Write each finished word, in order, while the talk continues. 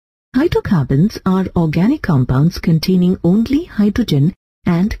Hydrocarbons are organic compounds containing only hydrogen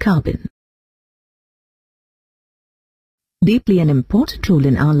and carbon. They play an important role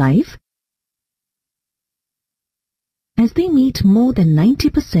in our life as they meet more than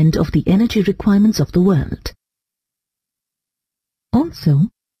 90% of the energy requirements of the world. Also,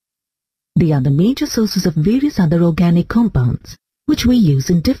 they are the major sources of various other organic compounds which we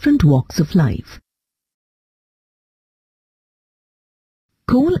use in different walks of life.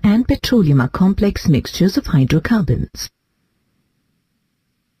 Coal and petroleum are complex mixtures of hydrocarbons.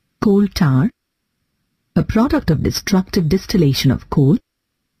 Coal tar, a product of destructive distillation of coal,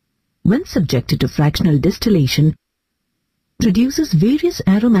 when subjected to fractional distillation, produces various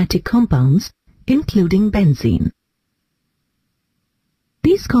aromatic compounds including benzene.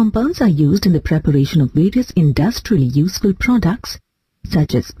 These compounds are used in the preparation of various industrially useful products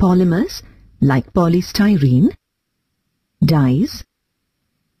such as polymers like polystyrene, dyes,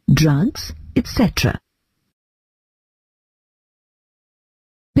 drugs, etc.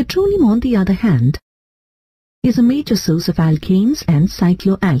 Petroleum, on the other hand, is a major source of alkanes and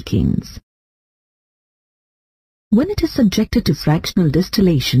cycloalkanes. When it is subjected to fractional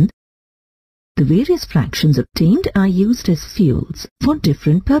distillation, the various fractions obtained are used as fuels for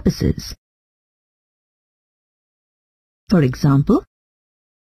different purposes. For example,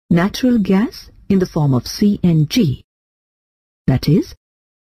 natural gas in the form of CNG, that is,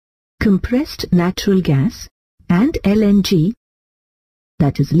 compressed natural gas, and LNG,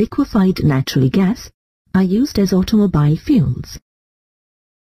 that is liquefied natural gas, are used as automobile fuels.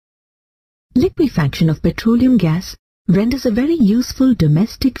 Liquefaction of petroleum gas renders a very useful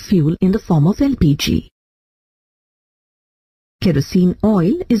domestic fuel in the form of LPG. Kerosene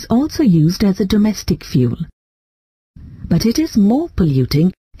oil is also used as a domestic fuel, but it is more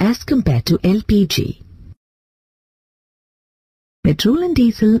polluting as compared to LPG. Petrol and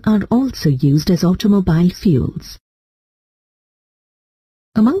diesel are also used as automobile fuels.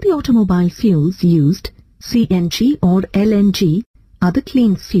 Among the automobile fuels used, CNG or LNG are the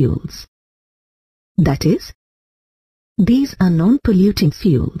clean fuels. That is, these are non-polluting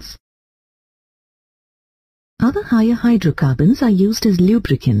fuels. Other higher hydrocarbons are used as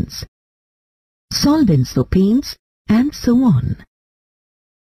lubricants, solvents for paints, and so on.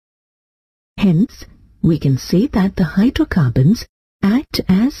 Hence, we can say that the hydrocarbons act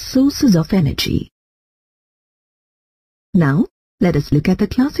as sources of energy. Now, let us look at the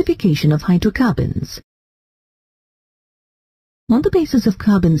classification of hydrocarbons. On the basis of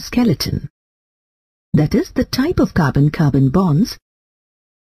carbon skeleton, that is, the type of carbon-carbon bonds,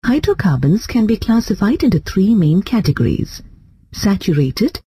 hydrocarbons can be classified into three main categories: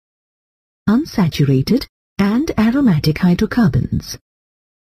 saturated, unsaturated, and aromatic hydrocarbons.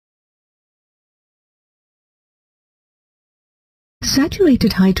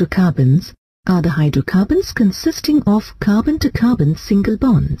 Saturated hydrocarbons are the hydrocarbons consisting of carbon-to-carbon single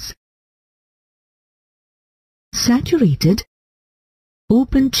bonds. Saturated,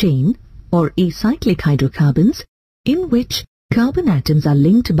 open-chain or acyclic hydrocarbons, in which carbon atoms are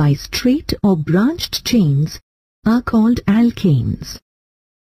linked by straight or branched chains, are called alkanes.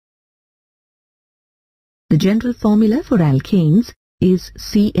 The general formula for alkanes is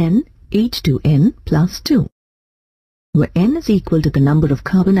CnH2n plus 2, where n is equal to the number of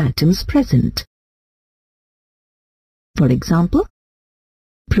carbon atoms present. For example,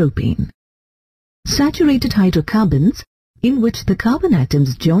 propane. Saturated hydrocarbons in which the carbon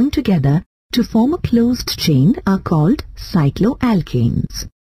atoms join together to form a closed chain are called cycloalkanes.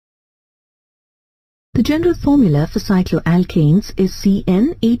 The general formula for cycloalkanes is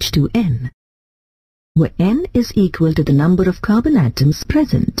CnH2n, where n is equal to the number of carbon atoms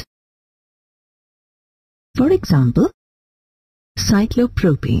present. For example,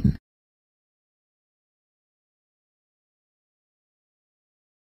 cyclopropane.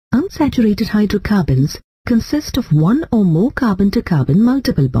 Unsaturated hydrocarbons consist of one or more carbon-to-carbon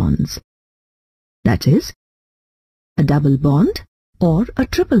multiple bonds. That is, a double bond or a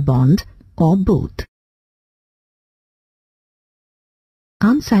triple bond or both.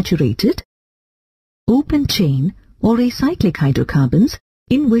 Unsaturated, open chain or acyclic hydrocarbons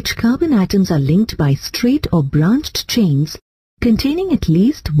in which carbon atoms are linked by straight or branched chains containing at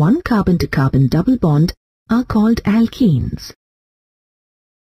least one carbon-to-carbon double bond are called alkenes.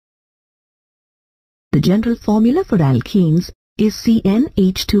 The general formula for alkenes is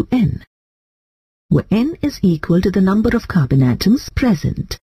CnH2n, where n is equal to the number of carbon atoms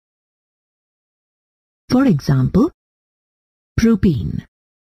present. For example, propene.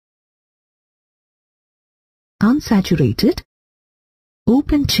 Unsaturated,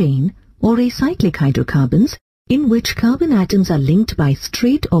 open chain or acyclic hydrocarbons in which carbon atoms are linked by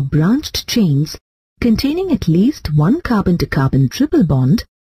straight or branched chains containing at least one carbon-to-carbon triple bond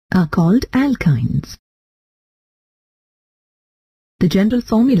are called alkynes. The general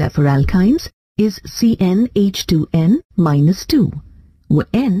formula for alkynes is CnH2n-2, where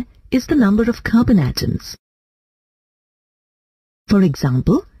N is the number of carbon atoms. For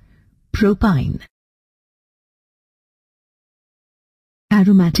example, propyne.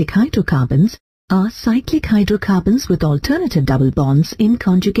 Aromatic hydrocarbons are cyclic hydrocarbons with alternative double bonds in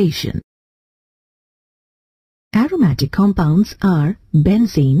conjugation. Aromatic compounds are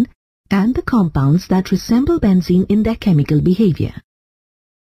benzene and the compounds that resemble benzene in their chemical behavior.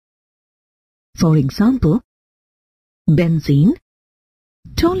 For example, benzene,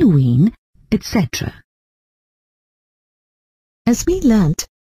 toluene, etc. As we learnt,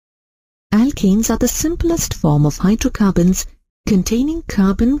 alkanes are the simplest form of hydrocarbons containing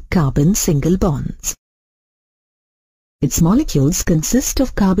carbon-carbon single bonds. Its molecules consist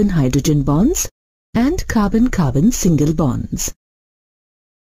of carbon-hydrogen bonds and carbon-carbon single bonds.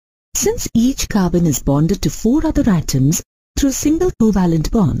 Since each carbon is bonded to 4 other atoms through single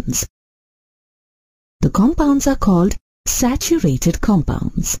covalent bonds, the compounds are called saturated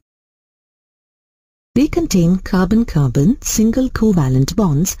compounds. They contain carbon-carbon single covalent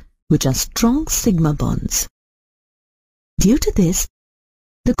bonds which are strong sigma bonds. Due to this,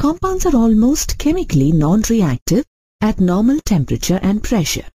 the compounds are almost chemically non-reactive at normal temperature and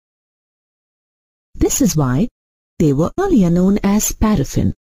pressure. This is why they were earlier known as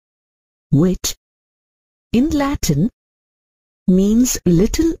paraffin, which, in Latin, means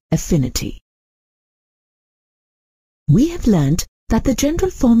little affinity. We have learnt that the general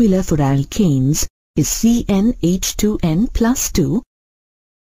formula for alkanes is CnH2n+2,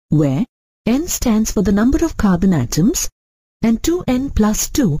 where N stands for the number of carbon atoms and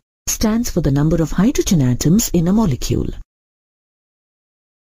 2n+2 stands for the number of hydrogen atoms in a molecule.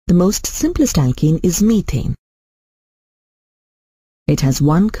 The most simplest alkane is methane. It has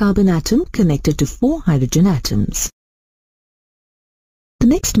 1 carbon atom connected to 4 hydrogen atoms. The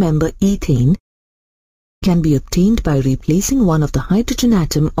next member, ethane, can be obtained by replacing one of the hydrogen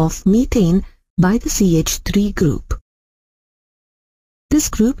atom of methane by the CH3 group. This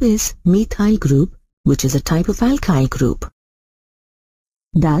group is methyl group, which is a type of alkyl group.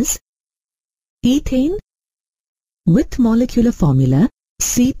 Thus, ethane with molecular formula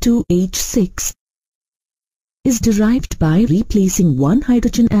C2H6 is derived by replacing one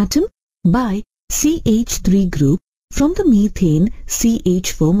hydrogen atom by CH3 group from the methane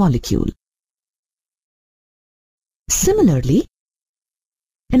CH4 molecule. Similarly,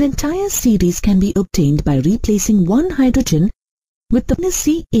 an entire series can be obtained by replacing one hydrogen with the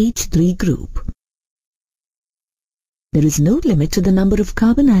CH3 group. There is no limit to the number of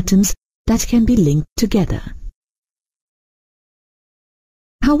carbon atoms that can be linked together.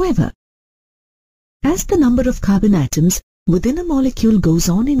 However, as the number of carbon atoms within a molecule goes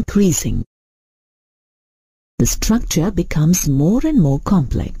on increasing, the structure becomes more and more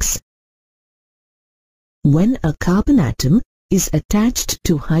complex. When a carbon atom is attached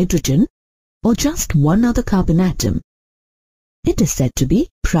to hydrogen or just one other carbon atom, it is said to be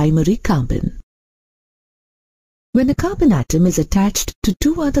primary carbon. When a carbon atom is attached to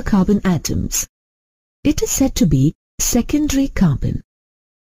 2 other carbon atoms, it is said to be secondary carbon.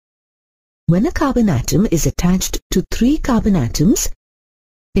 When a carbon atom is attached to 3 carbon atoms,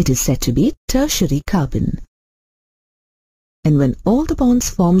 it is said to be tertiary carbon. And when all the bonds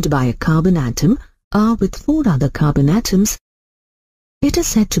formed by a carbon atom are with 4 other carbon atoms, it is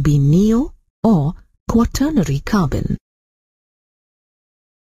said to be neo or quaternary carbon.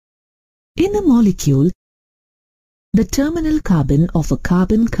 In a molecule, the terminal carbon of a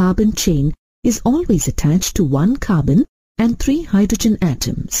carbon-carbon chain is always attached to 1 carbon and 3 hydrogen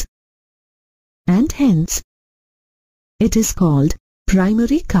atoms, and hence it is called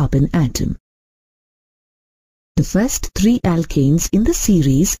primary carbon atom. The first 3 alkanes in the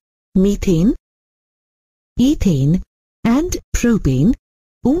series, methane, ethane and propane,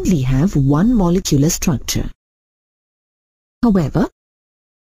 only have 1 molecular structure. However,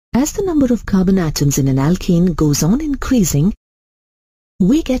 as the number of carbon atoms in an alkane goes on increasing,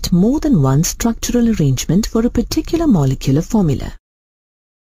 we get more than 1 structural arrangement for a particular molecular formula.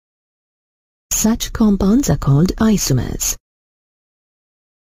 Such compounds are called isomers.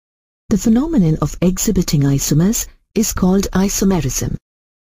 The phenomenon of exhibiting isomers is called isomerism.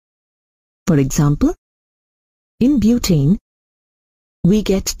 For example, in butane, we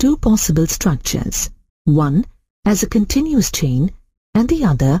get 2 possible structures, one as a continuous chain and the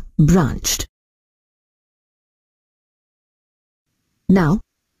other branched. Now,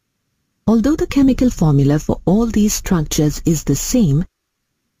 although the chemical formula for all these structures is the same,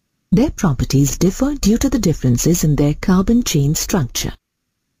 their properties differ due to the differences in their carbon chain structure.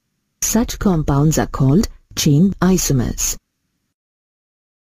 Such compounds are called chain isomers.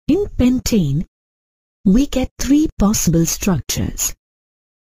 In pentane, we get three possible structures.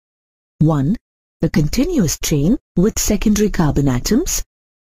 1. A continuous chain with secondary carbon atoms.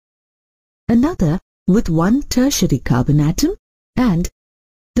 Another with one tertiary carbon atom, and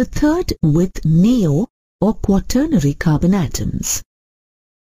the third with neo or quaternary carbon atoms.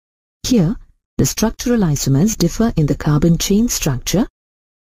 Here, the structural isomers differ in the carbon chain structure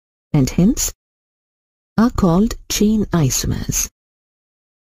and hence are called chain isomers.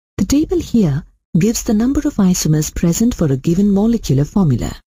 The table here gives the number of isomers present for a given molecular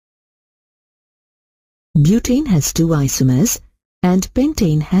formula. Butane has 2 isomers and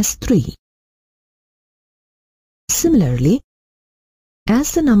pentane has 3. Similarly,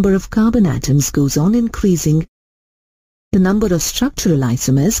 as the number of carbon atoms goes on increasing, the number of structural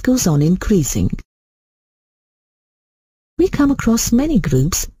isomers goes on increasing. We come across many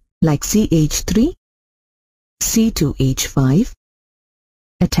groups like CH3, C2H5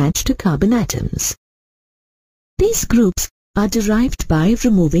 attached to carbon atoms. These groups are derived by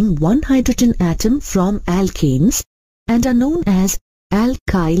removing one hydrogen atom from alkanes and are known as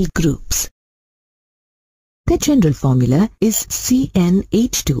alkyl groups. Their general formula is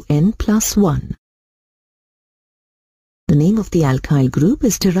CnH2n plus 1. The name of the alkyl group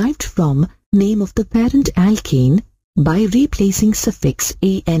is derived from name of the parent alkane by replacing suffix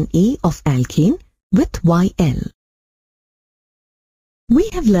ane of alkane with yl. We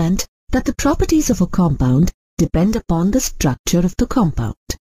have learnt that the properties of a compound depend upon the structure of the compound.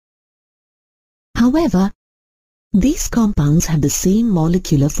 However, these compounds have the same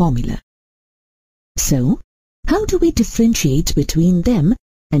molecular formula. So, how do we differentiate between them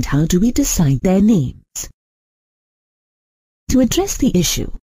and how do we decide their names? To address the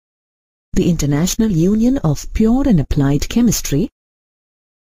issue, the International Union of Pure and Applied Chemistry,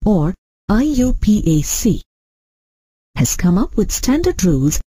 or IUPAC, has come up with standard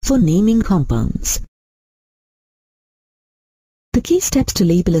rules for naming compounds. The key steps to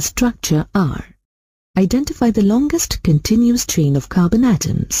label a structure are: identify the longest continuous chain of carbon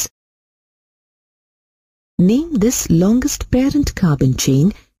atoms. Name this longest parent carbon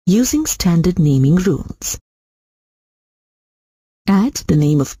chain using standard naming rules. Add the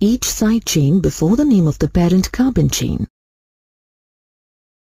name of each side chain before the name of the parent carbon chain.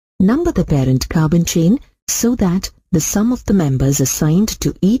 Number the parent carbon chain so that the sum of the members assigned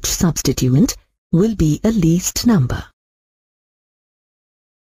to each substituent will be a least number.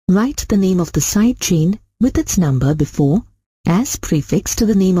 Write the name of the side chain with its number before as prefix to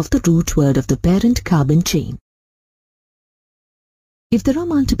the name of the root word of the parent carbon chain. If there are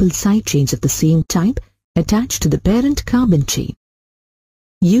multiple side chains of the same type attached to the parent carbon chain,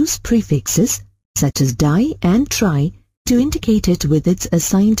 use prefixes such as di and tri to indicate it with its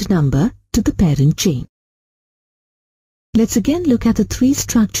assigned number to the parent chain. Let's again look at the 3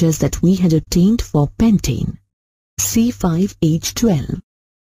 structures that we had obtained for pentane, C5H12,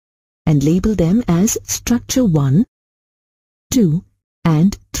 and label them as structure 1, 2,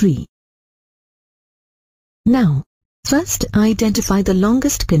 and 3. Now, first identify the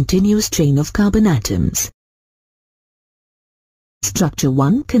longest continuous chain of carbon atoms. Structure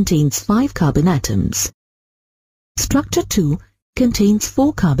 1 contains 5 carbon atoms. Structure 2 contains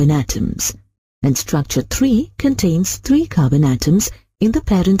 4 carbon atoms. And structure 3 contains 3 carbon atoms in the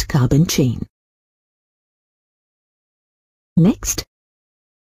parent carbon chain. Next,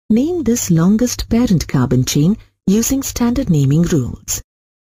 name this longest parent carbon chain using standard naming rules.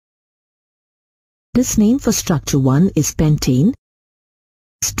 This name for structure 1 is pentane,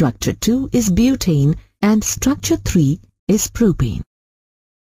 structure 2 is butane, and structure 3 is propane.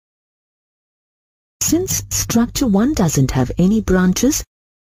 Since structure 1 doesn't have any branches,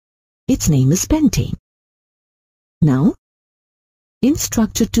 its name is pentane. Now, in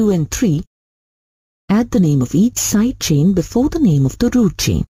structure 2 and 3, add the name of each side chain before the name of the root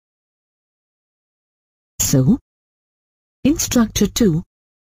chain. So, in structure 2,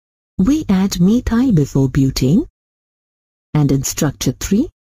 we add methyl before butane, and in structure 3,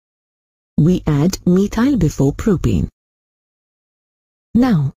 we add methyl before propane.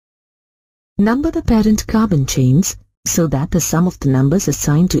 Now, number the parent carbon chains so that the sum of the numbers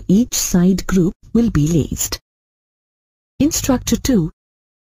assigned to each side group will be least. In structure 2,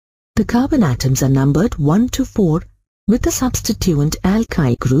 the carbon atoms are numbered 1 to 4 with the substituent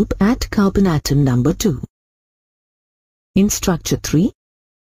alkyl group at carbon atom number 2. In structure 3,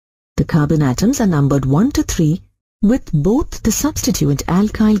 the carbon atoms are numbered 1 to 3 with both the substituent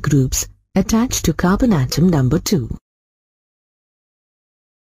alkyl groups attach to carbon atom number 2.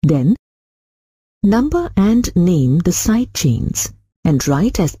 Then, number and name the side chains and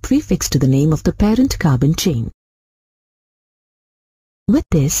write as prefix to the name of the parent carbon chain. With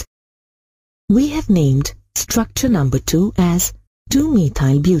this, we have named structure number 2 as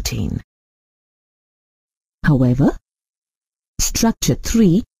 2-methylbutane. However, structure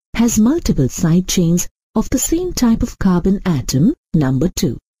 3 has multiple side chains of the same type of carbon atom number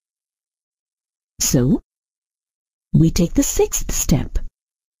 2. So, we take the 6th step,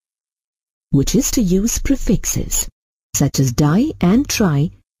 which is to use prefixes such as di and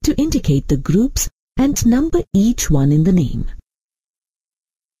tri to indicate the groups and number each one in the name.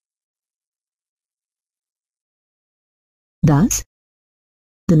 Thus,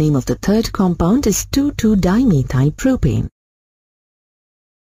 the name of the third compound is 2,2-dimethylpropane.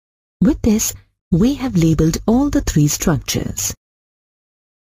 With this, we have labeled all the 3 structures.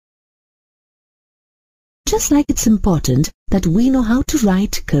 Just like it's important that we know how to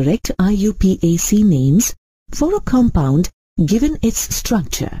write correct IUPAC names for a compound given its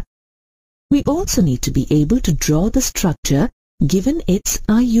structure, we also need to be able to draw the structure given its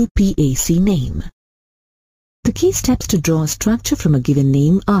IUPAC name. The key steps to draw a structure from a given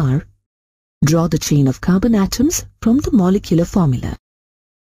name are: draw the chain of carbon atoms from the molecular formula.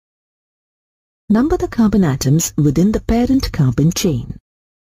 Number the carbon atoms within the parent carbon chain.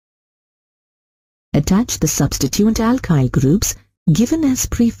 Attach the substituent alkyl groups given as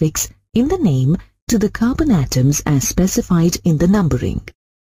prefix in the name to the carbon atoms as specified in the numbering.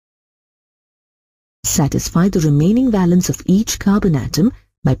 Satisfy the remaining valence of each carbon atom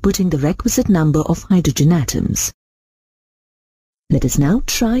by putting the requisite number of hydrogen atoms. Let us now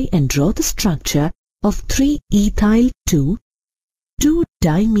try and draw the structure of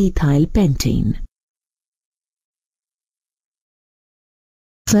 3-ethyl-2,2-dimethylpentane.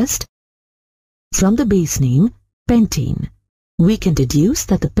 First, from the base name, pentane, we can deduce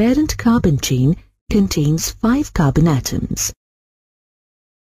that the parent carbon chain contains 5 carbon atoms.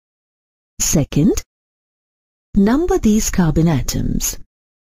 Second, number these carbon atoms.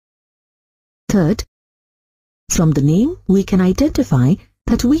 Third, from the name we can identify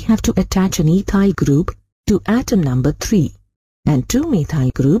that we have to attach an ethyl group to atom number 3 and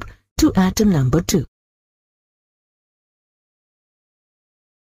 2-methyl group to atom number 2.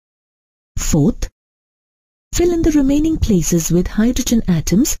 Fourth, fill in the remaining places with hydrogen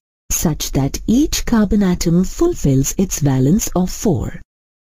atoms such that each carbon atom fulfills its valence of 4.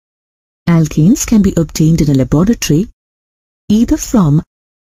 Alkanes can be obtained in a laboratory either from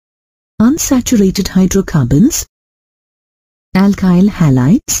unsaturated hydrocarbons, alkyl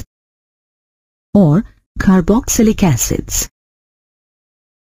halides, or carboxylic acids.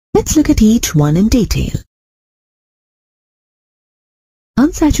 Let's look at each one in detail.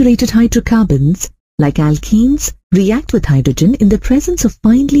 Unsaturated hydrocarbons, like alkenes, react with hydrogen in the presence of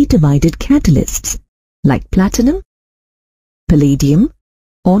finely divided catalysts, like platinum, palladium,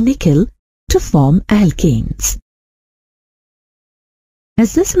 or nickel, to form alkanes.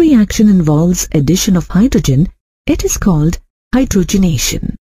 As this reaction involves addition of hydrogen, it is called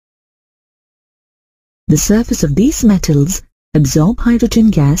hydrogenation. The surface of these metals absorb hydrogen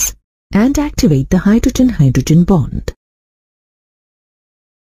gas and activate the hydrogen-hydrogen bond.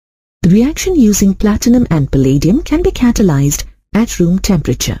 The reaction using platinum and palladium can be catalyzed at room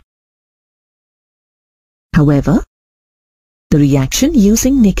temperature. However, the reaction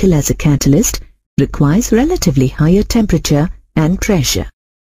using nickel as a catalyst requires relatively higher temperature and pressure.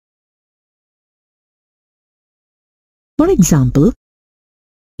 For example,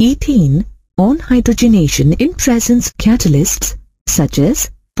 ethene on hydrogenation in presence of catalysts such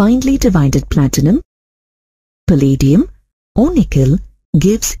as finely divided platinum, palladium, or nickel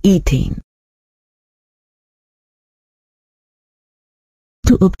gives ethane.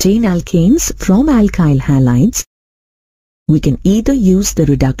 To obtain alkanes from alkyl halides, we can either use the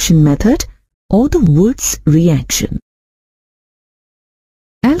reduction method or the Wurtz reaction.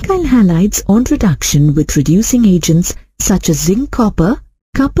 Alkyl halides on reduction with reducing agents such as zinc-copper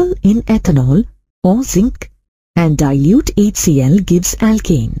couple in ethanol or zinc and dilute HCl gives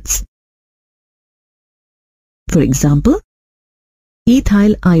alkanes. For example,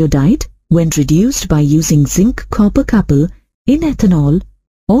 ethyl iodide, when reduced by using zinc-copper couple in ethanol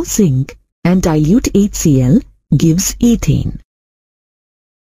or zinc and dilute HCl, gives ethane.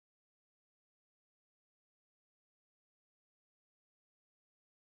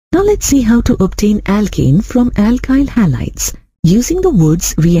 Now let's see how to obtain alkane from alkyl halides using the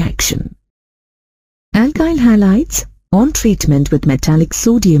Wurtz reaction. Alkyl halides on treatment with metallic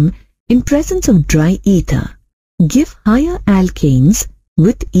sodium in presence of dry ether give higher alkanes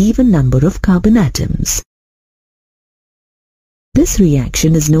with even number of carbon atoms. This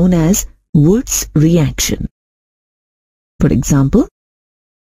reaction is known as Wurtz reaction. For example,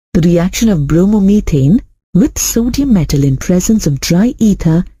 the reaction of bromomethane with sodium metal in presence of dry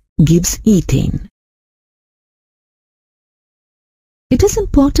ether gives ethane. It is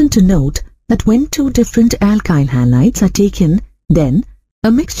important to note that when two different alkyl halides are taken, then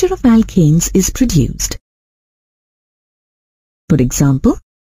a mixture of alkanes is produced. For example,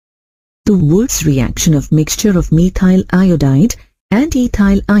 the Wurtz reaction of mixture of methyl iodide and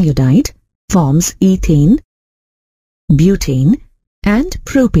ethyl iodide forms ethane, butane, and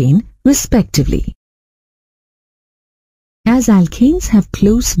propane respectively. As alkanes have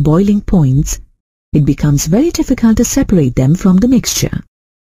close boiling points, it becomes very difficult to separate them from the mixture.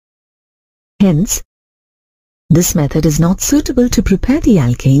 Hence, this method is not suitable to prepare the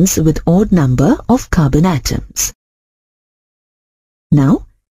alkanes with odd number of carbon atoms. Now,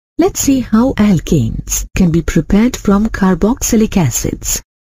 let's see how alkanes can be prepared from carboxylic acids.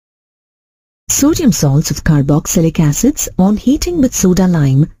 Sodium salts of carboxylic acids on heating with soda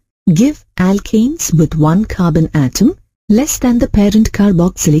lime give alkanes with one carbon atom less than the parent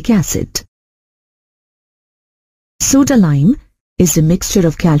carboxylic acid. Soda lime is a mixture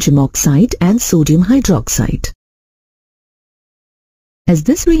of calcium oxide and sodium hydroxide. As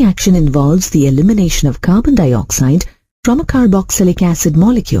this reaction involves the elimination of carbon dioxide from a carboxylic acid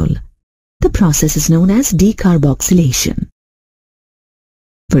molecule, the process is known as decarboxylation.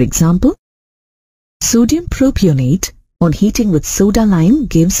 For example, sodium propionate on heating with soda lime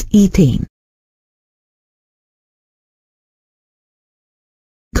gives ethane.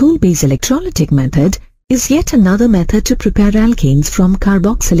 Coal-based electrolytic method is yet another method to prepare alkanes from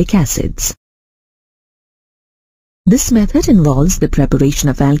carboxylic acids. This method involves the preparation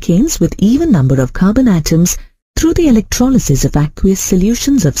of alkanes with even number of carbon atoms through the electrolysis of aqueous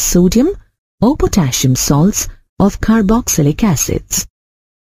solutions of sodium or potassium salts of carboxylic acids.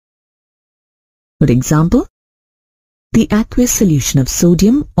 For example, the aqueous solution of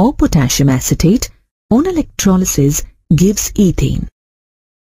sodium or potassium acetate on electrolysis gives ethane.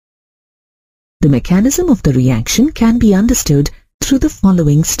 The mechanism of the reaction can be understood through the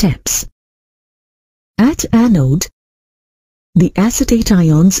following steps. At anode, the acetate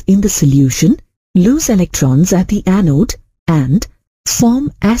ions in the solution lose electrons at the anode and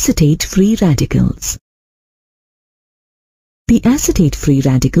form acetate-free radicals. The acetate-free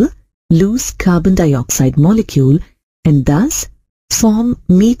radical lose carbon dioxide molecule and thus form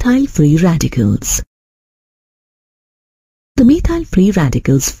methyl-free radicals. The methyl-free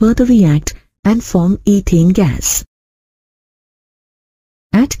radicals further react and form ethane gas.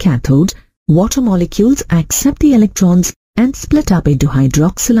 At cathode, water molecules accept the electrons and split up into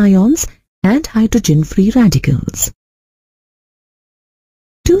hydroxyl ions and hydrogen-free radicals.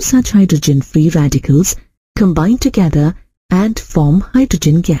 Two such hydrogen-free radicals combine together and form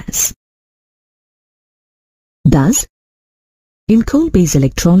hydrogen gas. Thus, in coal-based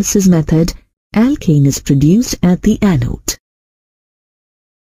electrolysis method, alkane is produced at the anode.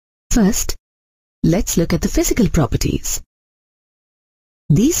 First, let's look at the physical properties.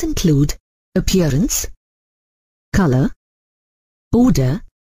 These include appearance, color, odor,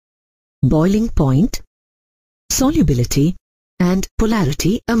 boiling point, solubility, and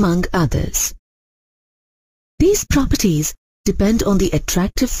polarity, among others. These properties depend on the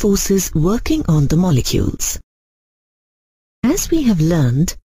attractive forces working on the molecules. As we have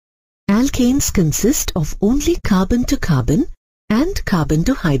learned, alkanes consist of only carbon-to-carbon and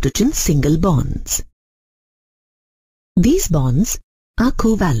carbon-to-hydrogen single bonds. These bonds are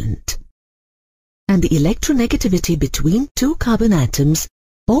covalent, and the electronegativity between two carbon atoms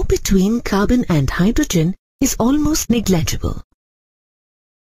or between carbon and hydrogen is almost negligible.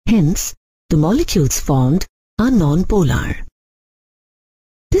 Hence, the molecules formed are non-polar.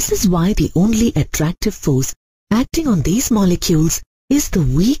 This is why the only attractive force acting on these molecules is the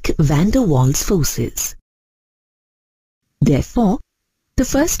weak van der Waals forces. Therefore, the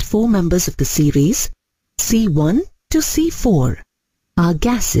first four members of the series, C1 to C4, are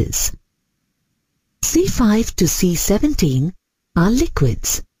gases. C5 to C17 are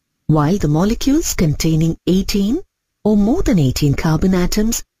liquids, while the molecules containing 18 or more than 18 carbon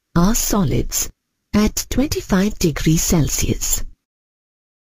atoms are solids at 25 degrees Celsius.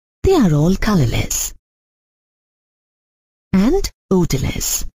 They are all colorless and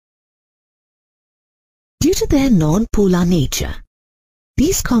odorless. Due to their non-polar nature,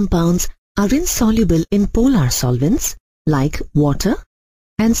 these compounds are insoluble in polar solvents like water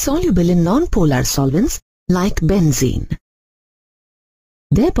and soluble in non-polar solvents like benzene.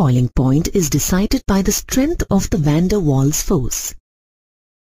 Their boiling point is decided by the strength of the van der Waals force.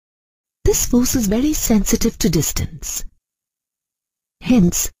 This force is very sensitive to distance.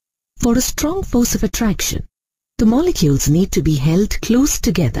 Hence, for a strong force of attraction, the molecules need to be held close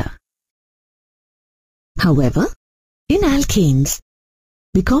together. However, in alkanes,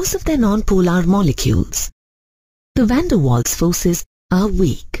 because of their nonpolar molecules, the van der Waals forces are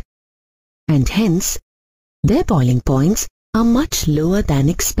weak, and hence, their boiling points are much lower than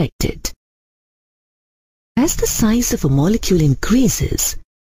expected. As the size of a molecule increases,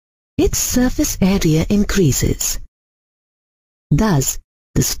 its surface area increases. Thus,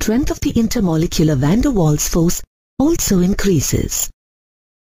 the strength of the intermolecular van der Waals force also increases.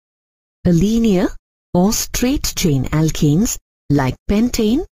 A linear or straight chain alkanes like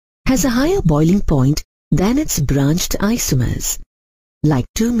pentane has a higher boiling point than its branched isomers like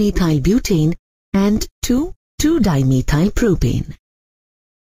 2-methylbutane and 2,2-dimethylpropane.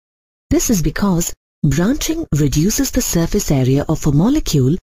 This is because branching reduces the surface area of a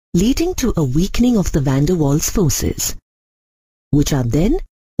molecule, leading to a weakening of the van der Waals forces, which are then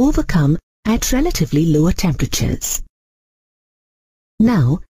overcome at relatively lower temperatures.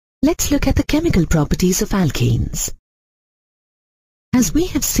 Now, let's look at the chemical properties of alkanes. As we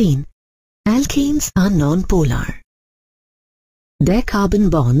have seen, alkanes are nonpolar. Their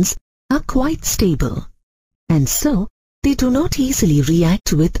carbon bonds are quite stable, and so they do not easily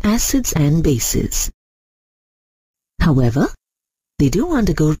react with acids and bases. However, they do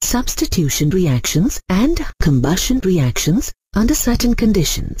undergo substitution reactions and combustion reactions under certain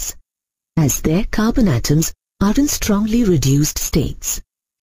conditions, as their carbon atoms are in strongly reduced states.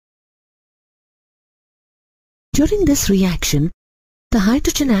 During this reaction, the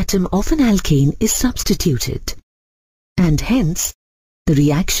hydrogen atom of an alkane is substituted, and hence the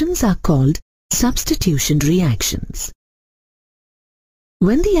reactions are called substitution reactions.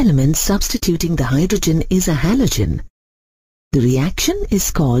 When the element substituting the hydrogen is a halogen, the reaction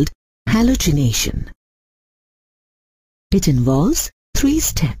is called halogenation. It involves 3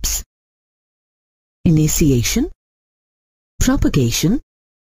 steps: initiation, propagation,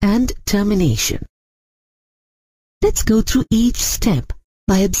 and termination. Let's go through each step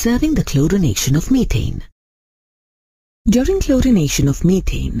by observing the chlorination of methane. During chlorination of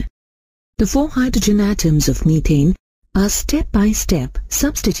methane, the 4 hydrogen atoms of methane are step by step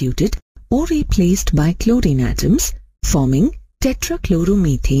substituted or replaced by chlorine atoms, forming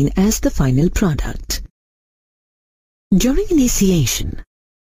tetrachloromethane as the final product. During initiation,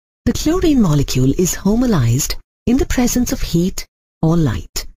 the chlorine molecule is homolyzed in the presence of heat or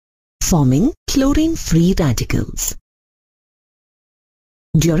light, forming chlorine-free radicals.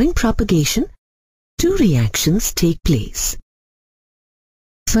 During propagation, 2 reactions take place.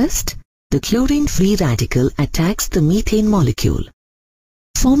 First, the chlorine-free radical attacks the methane molecule,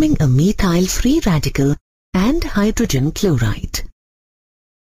 forming a methyl-free radical and hydrogen chloride.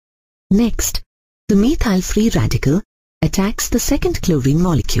 Next, the methyl-free radical attacks the second chlorine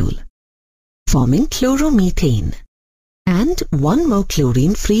molecule, forming chloromethane, and 1 more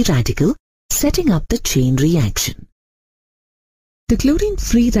chlorine-free radical, setting up the chain reaction. The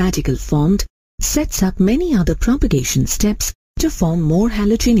chlorine-free radical formed sets up many other propagation steps to form more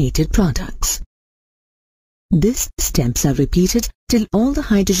halogenated products. These steps are repeated till all the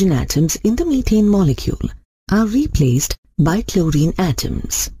hydrogen atoms in the methane molecule are replaced by chlorine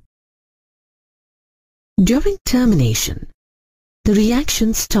atoms. During termination, the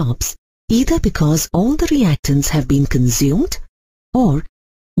reaction stops either because all the reactants have been consumed or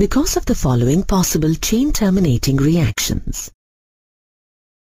because of the following possible chain terminating reactions.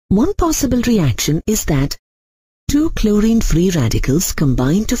 One possible reaction is that 2 chlorine-free radicals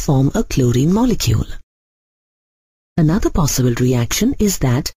combine to form a chlorine molecule. Another possible reaction is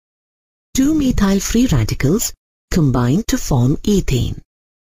that 2 methyl-free radicals combine to form ethane.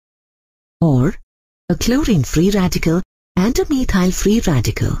 Or a chlorine-free radical and a methyl-free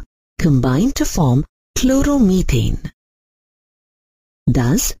radical combine to form chloromethane.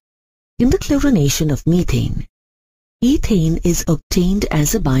 Thus, in the chlorination of methane, ethane is obtained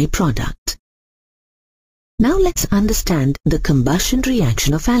as a byproduct. Now let's understand the combustion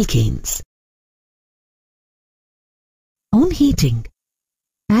reaction of alkanes. On heating,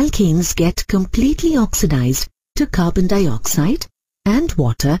 alkanes get completely oxidized to carbon dioxide and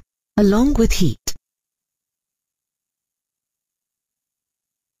water along with heat.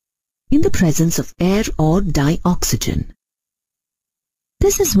 In the presence of air or dioxygen.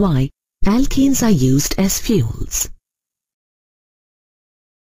 This is why alkanes are used as fuels.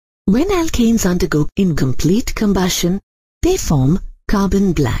 When alkanes undergo incomplete combustion, they form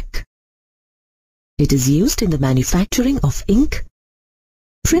carbon black. It is used in the manufacturing of ink,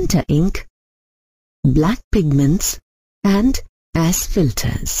 printer ink, black pigments, and as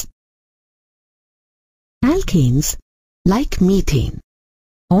filters. Alkanes, like methane,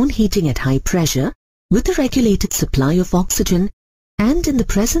 on heating at high pressure with a regulated supply of oxygen and in the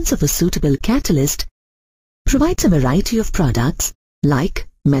presence of a suitable catalyst, provides a variety of products like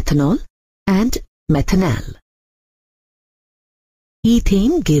methanol and methanal.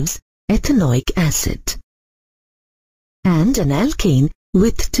 Ethane gives ethanoic acid, and an alkane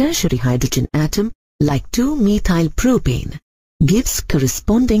with tertiary hydrogen atom like 2-methylpropane gives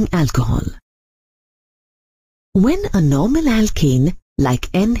corresponding alcohol. When a normal alkane like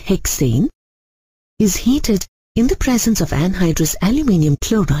N-hexane is heated in the presence of anhydrous aluminium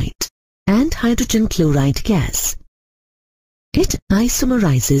chloride and hydrogen chloride gas, it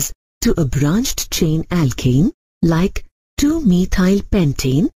isomerizes to a branched chain alkane like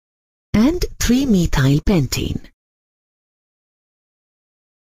 2-methylpentane and 3-methylpentane.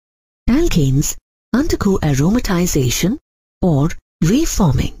 Alkanes undergo aromatization or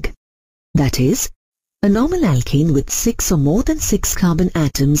reforming. That is, a normal alkane with 6 or more than 6 carbon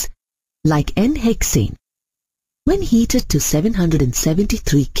atoms, like N-hexane, when heated to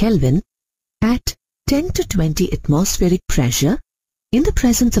 773 Kelvin at 10 to 20 atmospheric pressure in the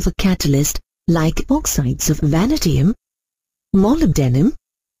presence of a catalyst like oxides of vanadium, molybdenum,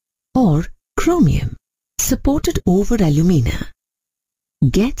 or chromium supported over alumina,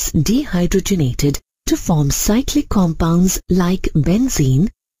 gets dehydrogenated to form cyclic compounds like benzene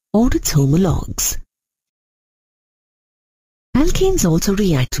or its homologues. Alkanes also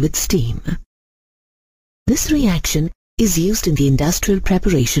react with steam. This reaction is used in the industrial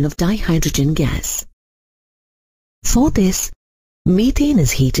preparation of dihydrogen gas. For this, methane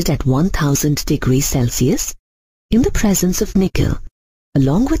is heated at 1000 degrees Celsius in the presence of nickel,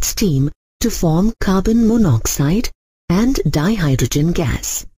 along with steam to form carbon monoxide and dihydrogen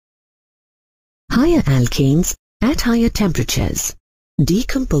gas. Higher alkanes at higher temperatures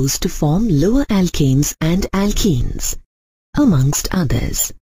decompose to form lower alkanes and alkenes, amongst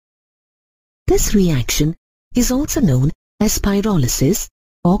others. This reaction is also known as pyrolysis,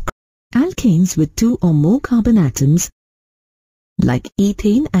 or alkanes with 2 or more carbon atoms, like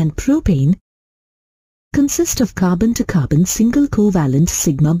ethane and propane, consist of carbon-to-carbon single covalent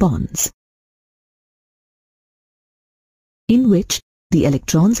sigma bonds, in which the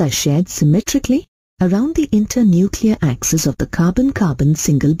electrons are shared symmetrically around the internuclear axis of the carbon-carbon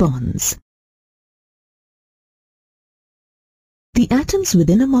single bonds. The atoms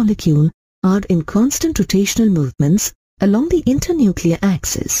within a molecule are in constant rotational movements along the internuclear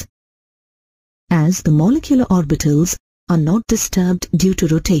axis, as the molecular orbitals are not disturbed due to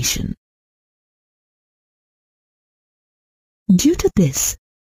rotation. Due to this,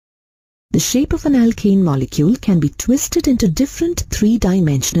 the shape of an alkane molecule can be twisted into different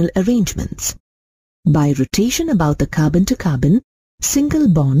three-dimensional arrangements by rotation about the carbon-to-carbon single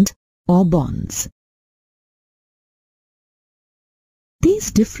bond or bonds.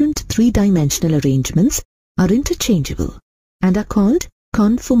 These different three-dimensional arrangements are interchangeable and are called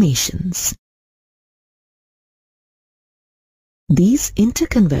conformations. These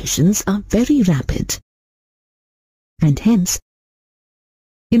interconversions are very rapid, and hence,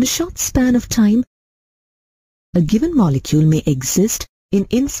 in a short span of time, a given molecule may exist in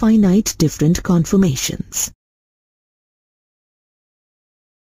infinite different conformations.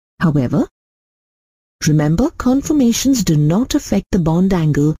 However, remember, conformations do not affect the bond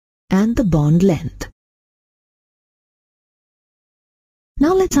angle and the bond length.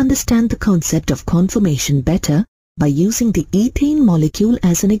 Now let's understand the concept of conformation better by using the ethane molecule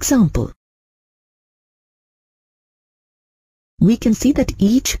as an example. We can see that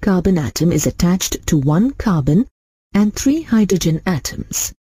each carbon atom is attached to 1 carbon and 3 hydrogen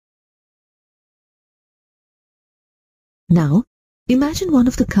atoms. Now, imagine one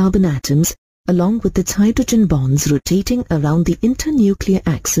of the carbon atoms along with its hydrogen bonds rotating around the internuclear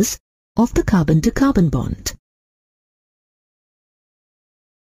axis of the carbon-to-carbon bond.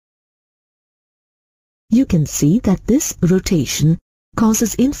 You can see that this rotation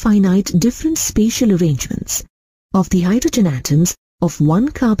causes infinite different spatial arrangements of the hydrogen atoms of 1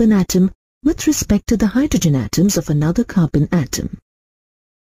 carbon atom with respect to the hydrogen atoms of another carbon atom.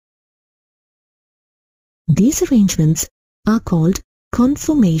 These arrangements are called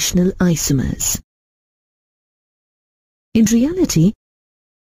conformational isomers. In reality,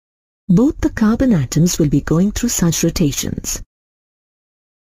 both the carbon atoms will be going through such rotations,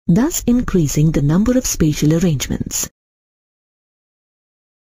 thus increasing the number of spatial arrangements.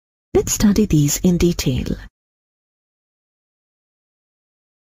 Let's study these in detail.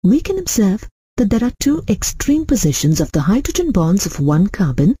 We can observe that there are 2 extreme positions of the hydrogen bonds of 1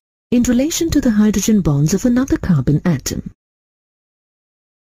 carbon in relation to the hydrogen bonds of another carbon atom.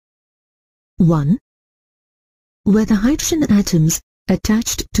 1. where the hydrogen atoms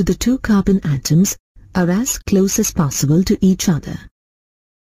attached to the two carbon atoms are as close as possible to each other,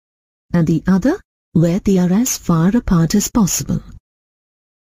 and the other where they are as far apart as possible.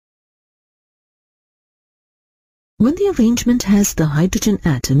 When the arrangement has the hydrogen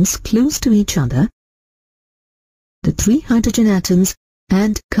atoms close to each other, the three hydrogen atoms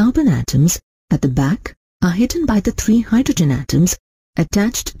and carbon atoms at the back are hidden by the three hydrogen atoms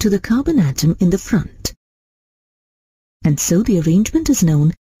attached to the carbon atom in the front. And so the arrangement is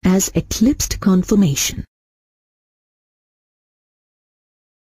known as eclipsed conformation.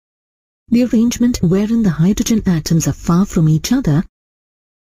 The arrangement wherein the hydrogen atoms are far from each other,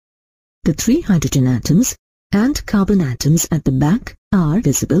 the three hydrogen atoms and carbon atoms at the back are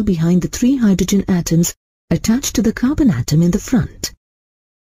visible behind the three hydrogen atoms attached to the carbon atom in the front,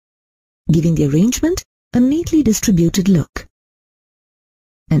 giving the arrangement a neatly distributed look.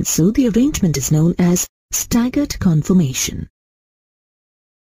 And so the arrangement is known as staggered conformation.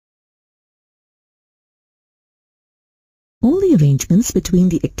 All the arrangements between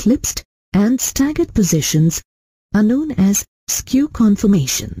the eclipsed and staggered positions are known as skew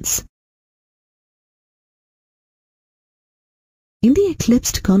conformations. In the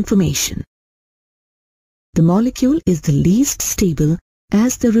eclipsed conformation, the molecule is the least stable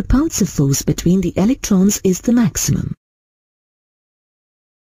as the repulsive force between the electrons is the maximum.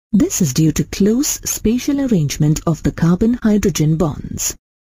 This is due to close spatial arrangement of the carbon-hydrogen bonds.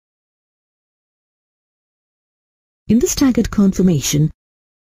 In the staggered conformation,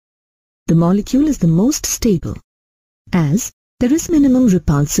 the molecule is the most stable, as there is minimum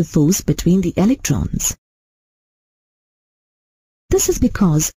repulsive force between the electrons. This is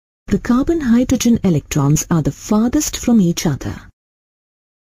because the carbon-hydrogen electrons are the farthest from each other.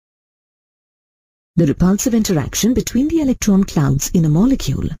 The repulsive interaction between the electron clouds in a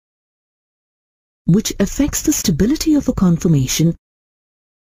molecule, which affects the stability of a conformation,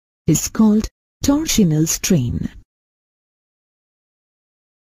 is called torsional strain.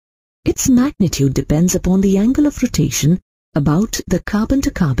 Its magnitude depends upon the angle of rotation about the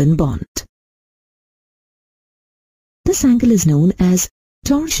carbon-to-carbon bond. This angle is known as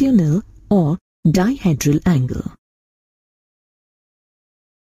torsional or dihedral angle.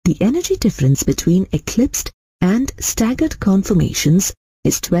 The energy difference between eclipsed and staggered conformations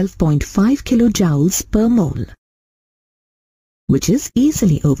is 12.5 kilojoules per mole, which is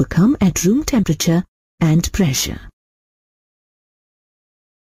easily overcome at room temperature and pressure.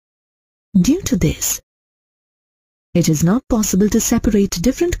 Due to this, it is not possible to separate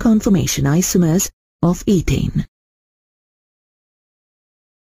different conformation isomers of ethane.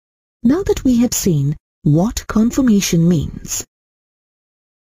 Now that we have seen what conformation means,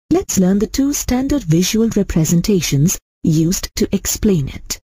 let's learn the two standard visual representations used to explain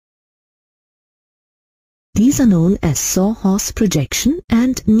it. These are known as sawhorse projection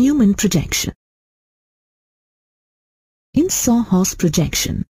and Newman projection. In sawhorse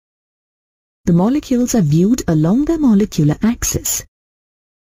projection, the molecules are viewed along their molecular axis,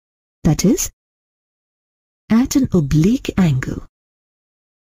 that is, at an oblique angle.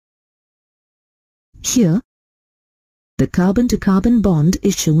 Here, the carbon-to-carbon bond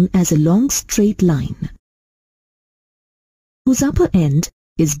is shown as a long straight line, whose upper end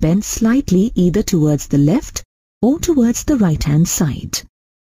is bent slightly either towards the left or towards the right-hand side.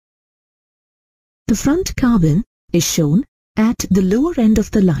 The front carbon is shown at the lower end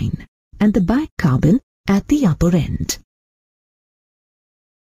of the line and the back carbon at the upper end.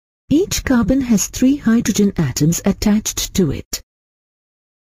 Each carbon has 3 hydrogen atoms attached to it.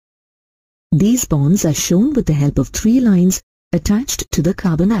 These bonds are shown with the help of 3 lines attached to the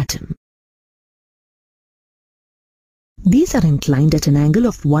carbon atom. These are inclined at an angle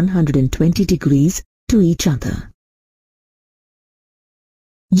of 120 degrees to each other.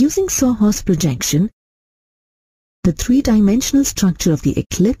 Using sawhorse projection, the 3-dimensional structure of the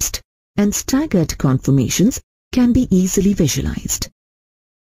eclipsed and staggered conformations can be easily visualized.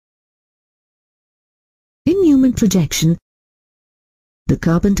 In Newman projection, the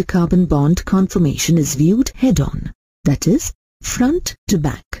carbon-to-carbon bond conformation is viewed head-on, that is, front to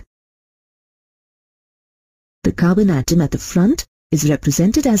back. The carbon atom at the front is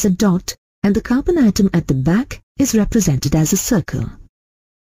represented as a dot and the carbon atom at the back is represented as a circle.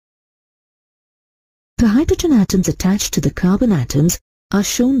 The hydrogen atoms attached to the carbon atoms are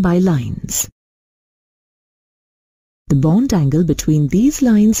shown by lines. The bond angle between these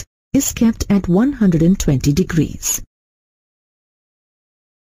lines is kept at 120 degrees.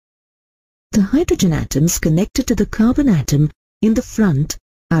 The hydrogen atoms connected to the carbon atom in the front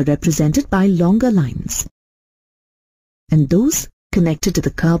are represented by longer lines, and those connected to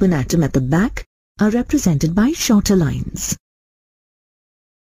the carbon atom at the back are represented by shorter lines.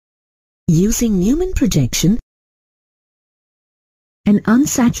 Using Newman projection, an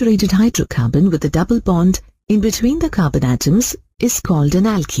unsaturated hydrocarbon with a double bond in between the carbon atoms is called an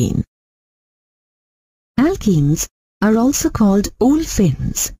alkene. Alkenes are also called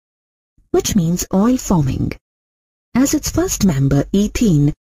olefins, which means oil forming, as its first member,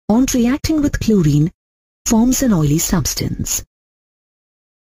 ethene, on reacting with chlorine, forms an oily substance.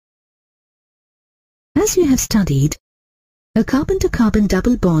 As you have studied, a carbon-to-carbon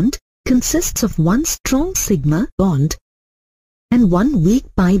double bond consists of one strong sigma bond and one weak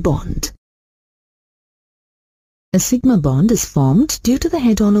pi bond. A sigma bond is formed due to the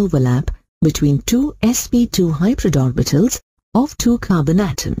head-on overlap between two sp2 hybrid orbitals of two carbon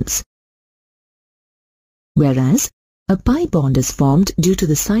atoms, whereas a pi bond is formed due to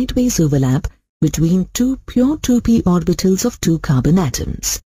the sideways overlap between two pure 2p orbitals of two carbon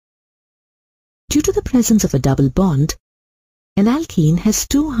atoms. Due to the presence of a double bond, an alkene has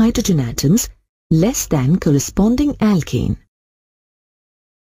two hydrogen atoms less than corresponding alkane.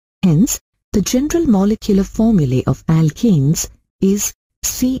 Hence, the general molecular formulae of alkenes is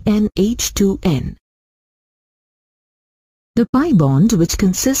CnH2n. The pi bond, which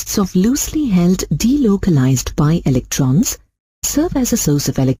consists of loosely held delocalized pi electrons, serve as a source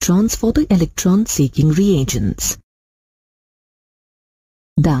of electrons for the electron-seeking reagents.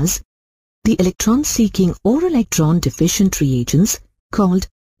 Thus, the electron-seeking or electron-deficient reagents, called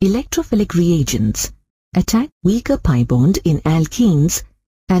electrophilic reagents, attack weaker pi bond in alkenes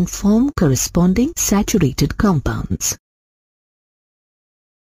and form corresponding saturated compounds.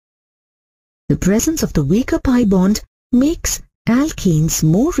 The presence of the weaker pi bond makes alkenes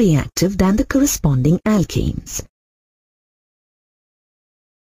more reactive than the corresponding alkanes.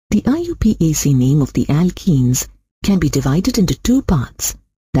 The IUPAC name of the alkenes can be divided into two parts,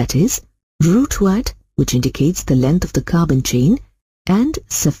 that is, root word, which indicates the length of the carbon chain, and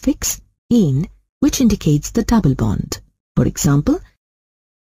suffix -ene, which indicates the double bond. For example,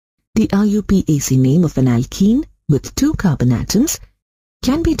 the IUPAC name of an alkene with two carbon atoms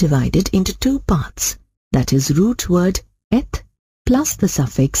can be divided into two parts, that is, root word eth plus the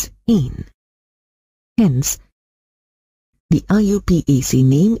suffix -ene. Hence, the IUPAC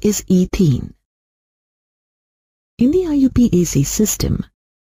name is ethene. In the IUPAC system,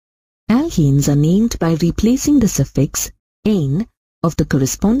 alkenes are named by replacing the suffix -ane of the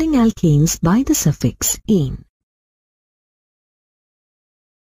corresponding alkanes by the suffix -ene.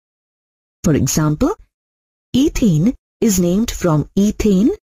 For example, ethene is named from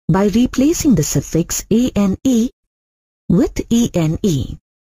ethane by replacing the suffix -ane with -ene.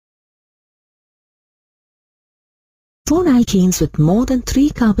 For alkanes with more than 3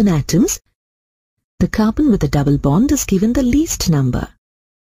 carbon atoms, the carbon with a double bond is given the least number,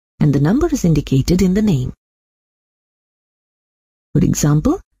 and the number is indicated in the name. For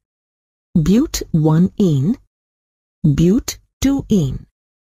example, but1-ene, but2-ene.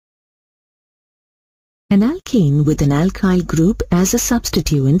 An alkane with an alkyl group as a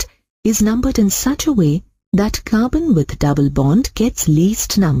substituent is numbered in such a way that carbon with double bond gets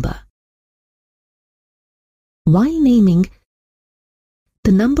least number. While naming,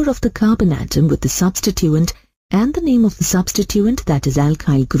 the number of the carbon atom with the substituent and the name of the substituent, that is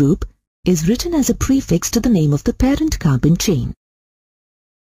alkyl group, is written as a prefix to the name of the parent carbon chain.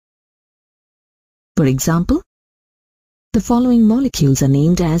 For example, the following molecules are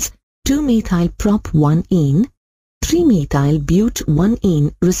named as 2-methyl-prop-1-ene,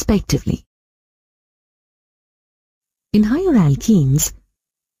 3-methyl-but-1-ene respectively. In higher alkenes,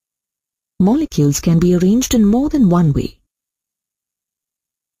 molecules can be arranged in more than one way.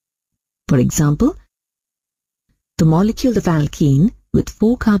 For example, the molecule of alkene with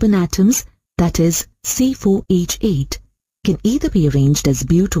 4 carbon atoms, that is C4H8, can either be arranged as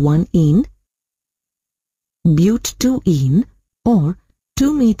but1-ene, but2-ene, or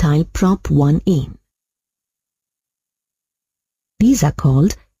 2-methyl-prop-1-ene. These are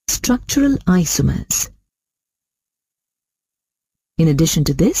called structural isomers. In addition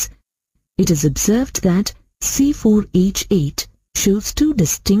to this, it is observed that C4H8 shows 2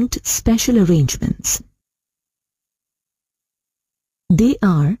 distinct special arrangements. They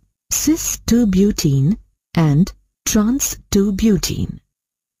are cis-2-butene and trans-2-butene.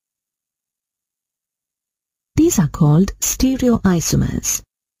 These are called stereoisomers.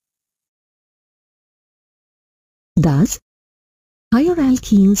 Thus, higher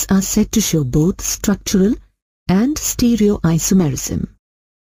alkenes are said to show both structural and stereoisomerism.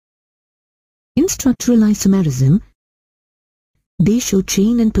 In structural isomerism, they show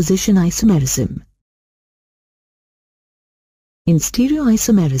chain and position isomerism. In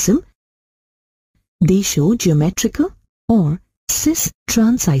stereoisomerism, They show geometrical or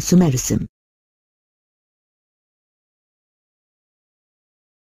cis-trans isomerism.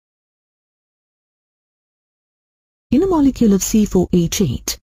 In a molecule of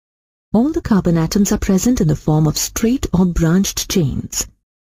C4H8, all the carbon atoms are present in the form of straight or branched chains.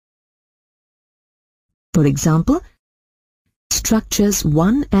 For example, structures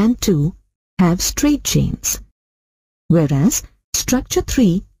 1 and 2 have straight chains, whereas structure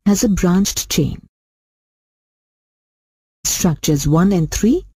 3 has a branched chain. Structures 1 and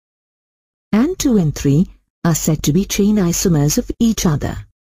 3 and 2 and 3 are said to be chain isomers of each other.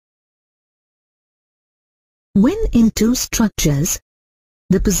 When in two structures,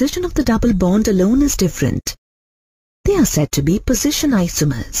 the position of the double bond alone is different, they are said to be position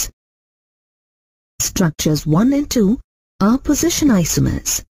isomers. Structures 1 and 2 are position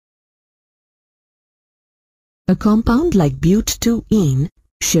isomers. A compound like but2-ene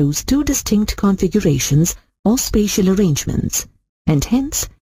shows two distinct configurations or spatial arrangements, and hence,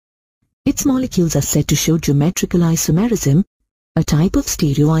 its molecules are said to show geometrical isomerism, a type of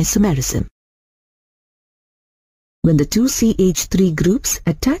stereoisomerism. When the two CH3 groups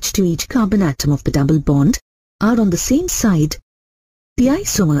attached to each carbon atom of the double bond are on the same side, the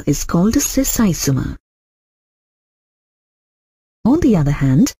isomer is called a cis isomer. On the other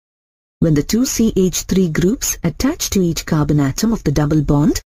hand, when the two CH3 groups attached to each carbon atom of the double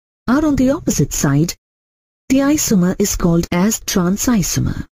bond are on the opposite side, the isomer is called as trans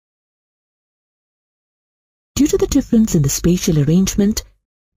isomer. Due to the difference in the spatial arrangement,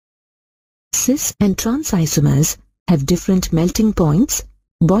 cis and trans isomers have different melting points,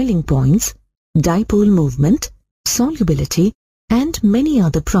 boiling points, dipole movement, solubility, and many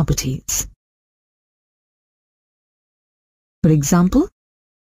other properties. For example,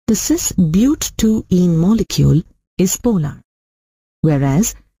 the cis but2-ene molecule is polar,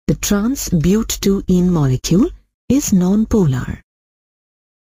 whereas the trans but2-ene molecule is non-polar.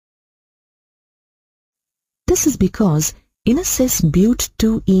 This is because in a cis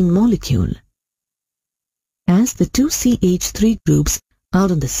but2-ene molecule, as the two CH3 groups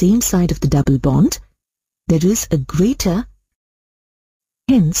are on the same side of the double bond, there is a greater,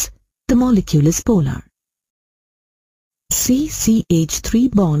 hence the molecule is polar,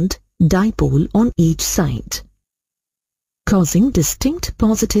 CH3 bond dipole on each side, causing distinct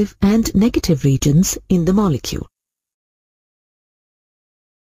positive and negative regions in the molecule.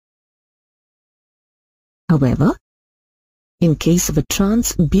 However, in case of a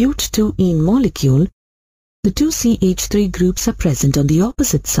trans but2-ene molecule, the two CH3 groups are present on the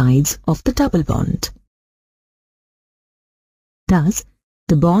opposite sides of the double bond. Thus,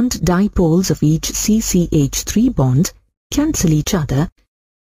 the bond dipoles of each CH3 bond cancel each other,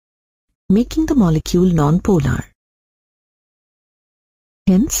 making the molecule non-polar.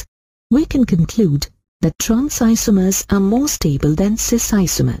 Hence, we can conclude that trans isomers are more stable than cis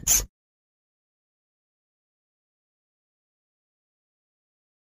isomers.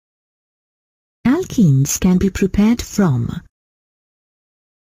 Alkenes can be prepared from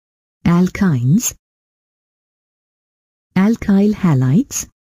alkynes, alkyl halides,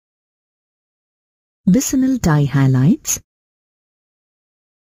 vicinal dihalides,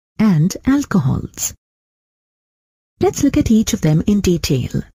 and alcohols. Let's look at each of them in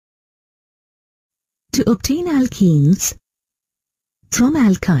detail. To obtain alkenes from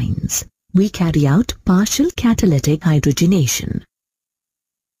alkynes, we carry out partial catalytic hydrogenation.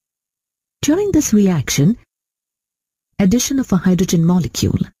 During this reaction, addition of a hydrogen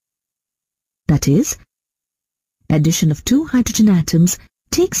molecule, that is, addition of two hydrogen atoms,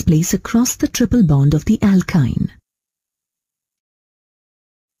 takes place across the triple bond of the alkyne.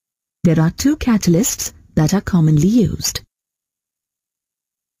 There are two catalysts that are commonly used.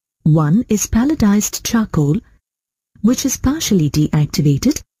 One is palladized charcoal, which is partially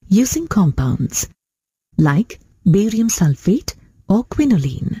deactivated using compounds like barium sulfate or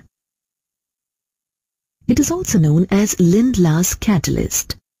quinoline. It is also known as Lindlar's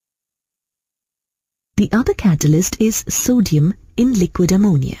catalyst. The other catalyst is sodium in liquid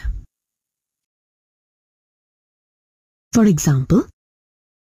ammonia. For example,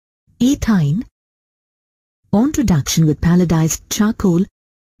 ethine, on reduction with palladized charcoal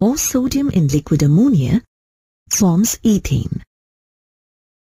or sodium in liquid ammonia, forms ethane.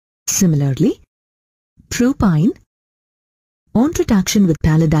 Similarly, propine, on reduction with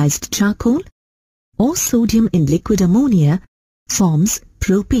palladized charcoal or sodium in liquid ammonia, forms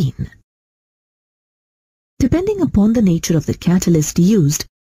propane. Depending upon the nature of the catalyst used,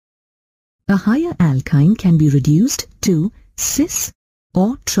 a higher alkyne can be reduced to cis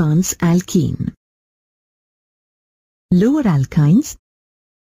or trans alkene. Lower alkynes,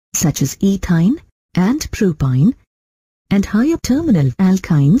 such as ethine and propyne and higher terminal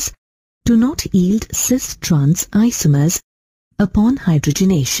alkynes do not yield cis-trans isomers upon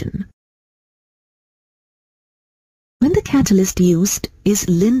hydrogenation. When the catalyst used is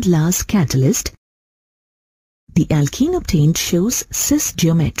Lindlar's catalyst, the alkene obtained shows cis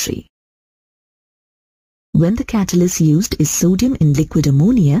geometry. When the catalyst used is sodium in liquid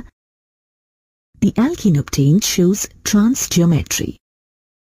ammonia, the alkene obtained shows trans geometry.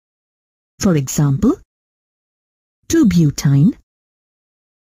 For example, 2-butene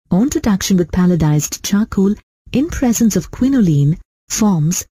on reduction with palladized charcoal in presence of quinoline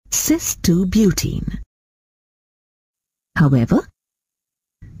forms cis-2-butene. However,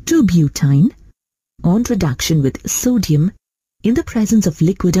 2-butene on reduction with sodium in the presence of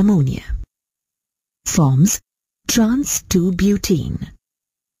liquid ammonia forms trans-2-butene.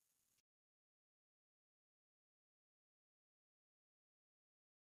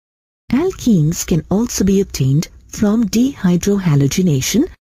 Alkenes can also be obtained from dehydrohalogenation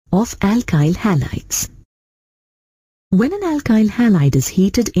of alkyl halides. When an alkyl halide is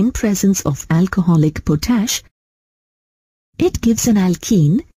heated in presence of alcoholic potash, it gives an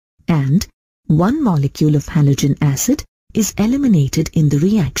alkene and one molecule of halogen acid is eliminated in the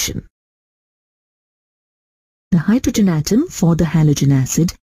reaction. The hydrogen atom for the halogen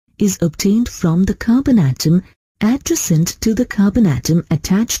acid is obtained from the carbon atom adjacent to the carbon atom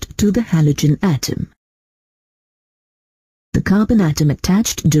attached to the halogen atom. The carbon atom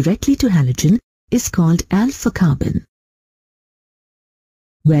attached directly to halogen is called alpha carbon,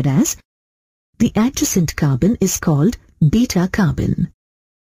 whereas the adjacent carbon is called beta carbon.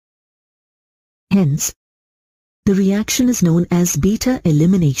 Hence, the reaction is known as beta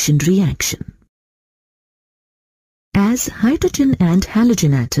elimination reaction. As hydrogen and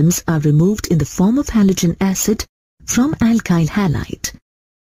halogen atoms are removed in the form of halogen acid from alkyl halide,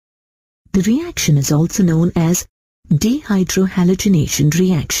 the reaction is also known as dehydrohalogenation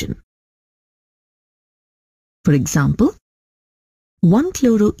reaction. For example,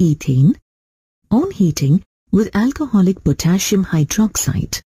 1-chloroethane on heating with alcoholic potassium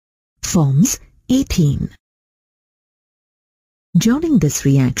hydroxide forms ethene. During this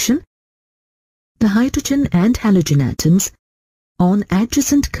reaction, the hydrogen and halogen atoms on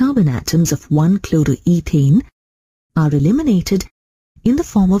adjacent carbon atoms of 1-chloroethane are eliminated in the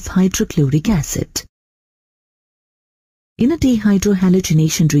form of hydrochloric acid. In a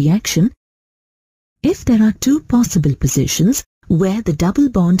dehydrohalogenation reaction, if there are two possible positions where the double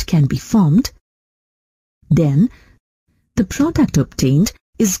bond can be formed, then the product obtained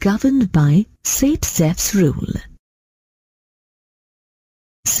is governed by Saint-Zeff's rule.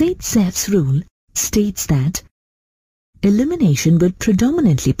 Saint-Zeff's rule states that elimination will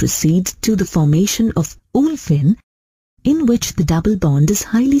predominantly proceed to the formation of olefin in which the double bond is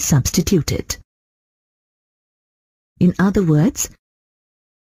highly substituted. In other words,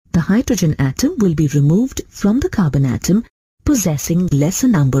 the hydrogen atom will be removed from the carbon atom possessing lesser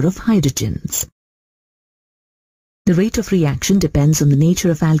number of hydrogens. The rate of reaction depends on the nature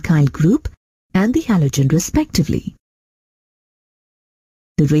of alkyl group and the halogen respectively.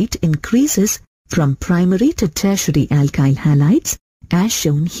 The rate increases from primary to tertiary alkyl halides as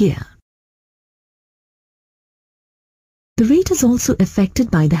shown here. The rate is also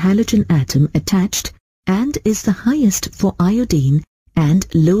affected by the halogen atom attached and is the highest for iodine and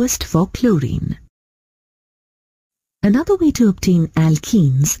lowest for chlorine. Another way to obtain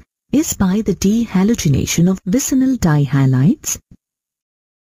alkenes is by the dehalogenation of vicinal dihalides.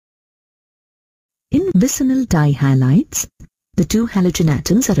 In vicinal dihalides, the two halogen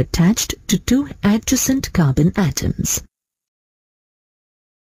atoms are attached to two adjacent carbon atoms.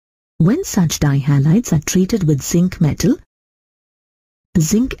 When such dihalides are treated with zinc metal, the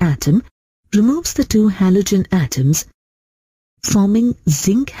zinc atom removes the two halogen atoms, forming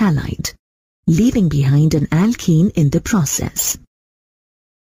zinc halide, leaving behind an alkene in the process.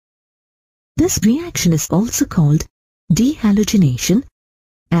 This reaction is also called dehalogenation,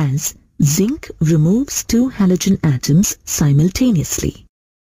 as zinc removes two halogen atoms simultaneously.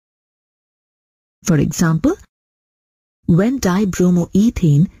 For example, when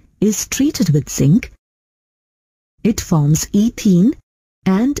dibromoethane is treated with zinc, it forms ethene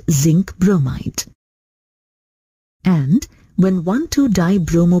and zinc bromide. And when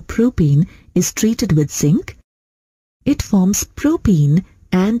 1,2-dibromopropane is treated with zinc, it forms propene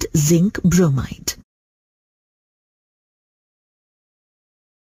and zinc bromide.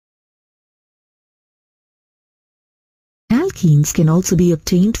 Alkenes can also be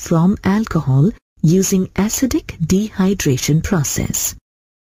obtained from alcohol using acidic dehydration process.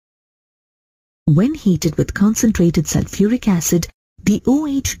 When heated with concentrated sulfuric acid the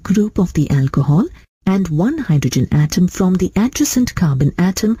OH group of the alcohol and one hydrogen atom from the adjacent carbon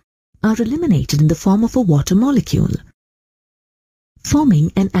atom are eliminated in the form of a water molecule,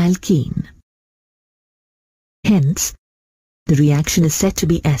 forming an alkene. Hence, the reaction is said to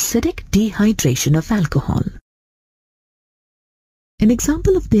be acidic dehydration of alcohol. An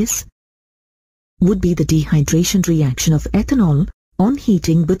example of this would be the dehydration reaction of ethanol on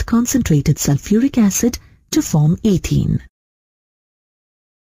heating with concentrated sulfuric acid to form ethene.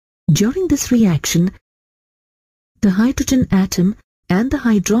 During this reaction, the hydrogen atom and the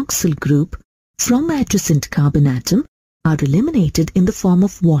hydroxyl group from adjacent carbon atom are eliminated in the form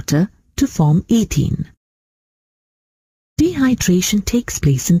of water to form ethene. Dehydration takes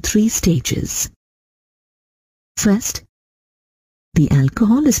place in 3 stages. First, the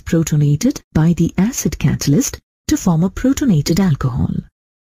alcohol is protonated by the acid catalyst to form a protonated alcohol.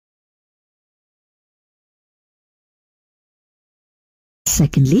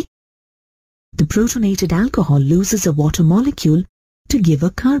 Secondly, the protonated alcohol loses a water molecule to give a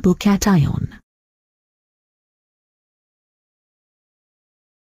carbocation.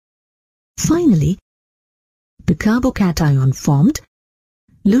 Finally, the carbocation formed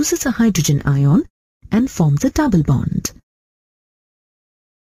loses a hydrogen ion and forms a double bond.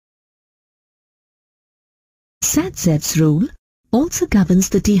 Satzev's rule also governs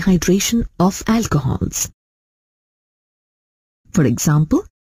the dehydration of alcohols. For example,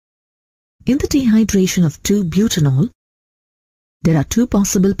 in the dehydration of 2-butanol, there are 2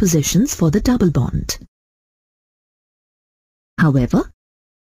 possible positions for the double bond. However,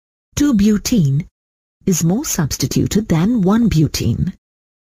 2-butene is more substituted than 1-butene.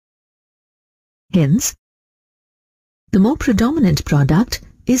 Hence, the more predominant product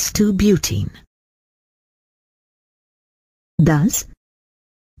is 2-butene. Thus,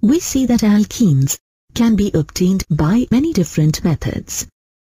 we see that alkenes can be obtained by many different methods.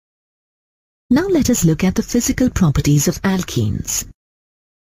 Now let us look at the physical properties of alkenes.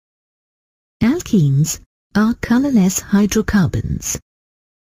 Alkenes are colorless hydrocarbons.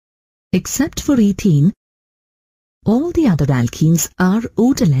 Except for ethene, all the other alkenes are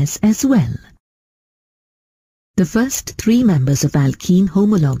odorless as well. The first 3 members of alkene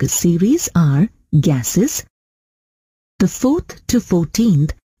homologous series are gases, the 4th to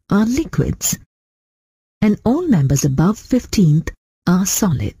 14th are liquids, and all members above 15th are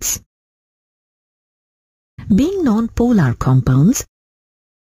solids. Being non-polar compounds,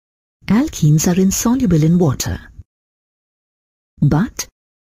 alkenes are insoluble in water, but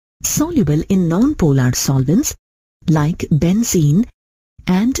soluble in non-polar solvents like benzene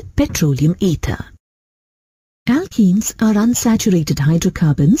and petroleum ether. Alkenes are unsaturated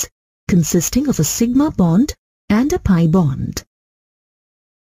hydrocarbons consisting of a sigma bond and a pi bond.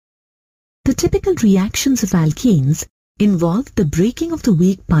 The typical reactions of alkenes involve the breaking of the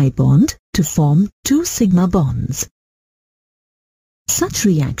weak pi bond to form 2 sigma bonds. Such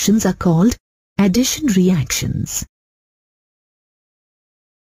reactions are called addition reactions.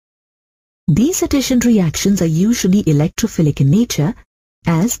 These addition reactions are usually electrophilic in nature,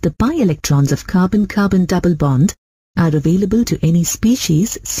 as the pi electrons of carbon-carbon double bond are available to any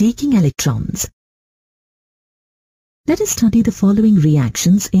species seeking electrons. Let us study the following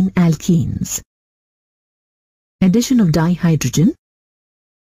reactions in alkenes. Addition of dihydrogen,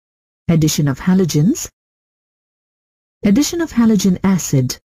 addition of halogens, addition of halogen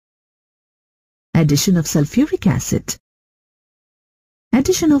acid, addition of sulfuric acid,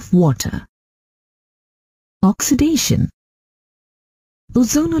 addition of water, oxidation,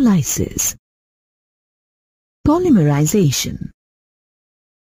 ozonolysis, polymerization.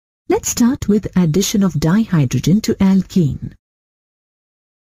 Let's start with addition of dihydrogen to alkene.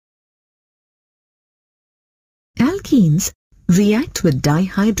 Alkenes react with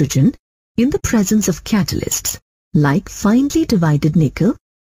dihydrogen in the presence of catalysts like finely divided nickel,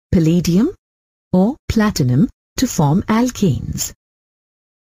 palladium, or platinum to form alkanes.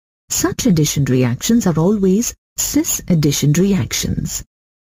 Such addition reactions are always cis addition reactions.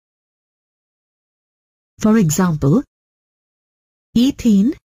 For example,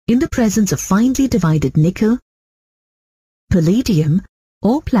 ethene in the presence of finely divided nickel, palladium,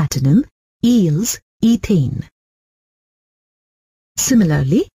 or platinum yields ethane.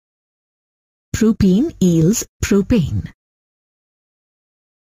 Similarly, propene yields propane.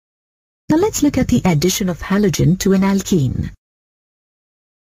 Now let's look at the addition of halogen to an alkene.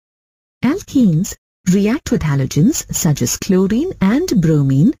 Alkenes react with halogens such as chlorine and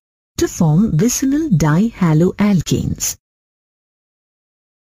bromine to form vicinal dihaloalkanes.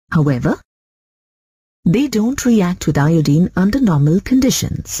 However, they don't react with iodine under normal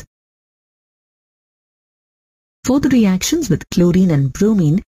conditions. For the reactions with chlorine and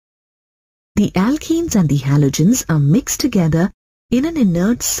bromine, the alkenes and the halogens are mixed together in an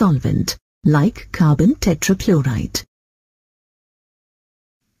inert solvent like carbon tetrachloride.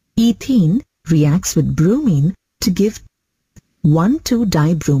 Ethene reacts with bromine to give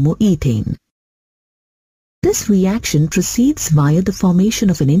 1,2-dibromoethane. This reaction proceeds via the formation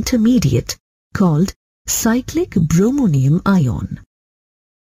of an intermediate called cyclic bromonium ion.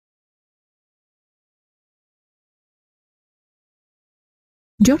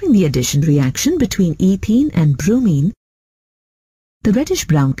 During the addition reaction between ethene and bromine, the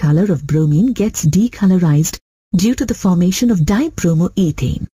reddish-brown color of bromine gets decolorized due to the formation of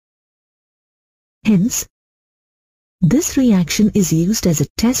dibromoethane. Hence, this reaction is used as a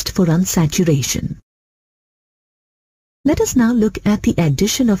test for unsaturation. Let us now look at the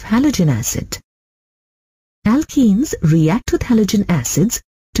addition of halogen acid. Alkenes react with halogen acids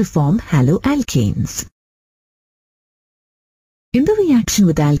to form haloalkanes. In the reaction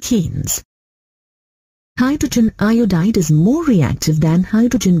with alkenes, hydrogen iodide is more reactive than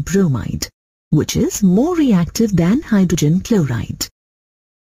hydrogen bromide, which is more reactive than hydrogen chloride.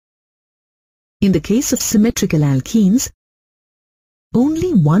 In the case of symmetrical alkenes,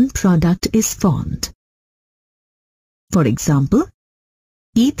 only one product is formed. For example,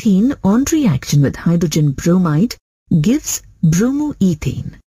 ethene on reaction with hydrogen bromide gives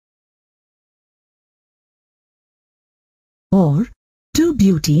bromoethane. Or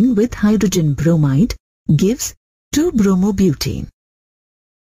 2-butene with hydrogen bromide gives 2-bromobutane.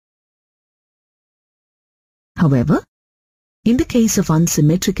 However, in the case of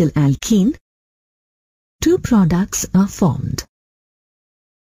unsymmetrical alkene, two products are formed.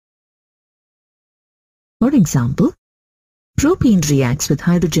 For example, propane reacts with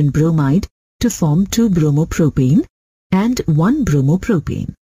hydrogen bromide to form 2-bromopropane and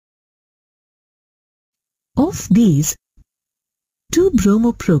 1-bromopropane. Of these,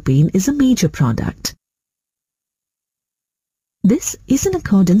 2-bromopropane is a major product. This is in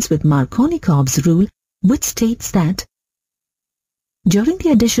accordance with Markovnikov's rule, which states that during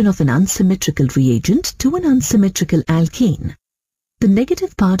the addition of an unsymmetrical reagent to an unsymmetrical alkene, the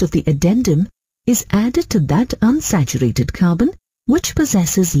negative part of the addendum is added to that unsaturated carbon which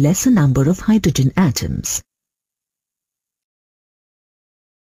possesses lesser number of hydrogen atoms.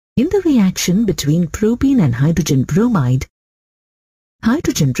 In the reaction between propene and hydrogen bromide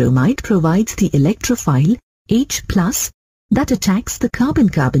provides the electrophile H+ that attacks the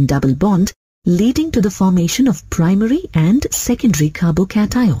carbon-carbon double bond, leading to the formation of primary and secondary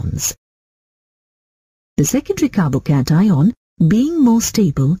carbocations. The secondary carbocation, being more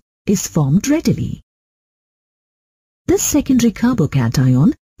stable, is formed readily. This secondary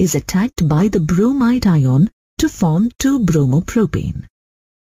carbocation is attacked by the bromide ion to form 2-bromopropane.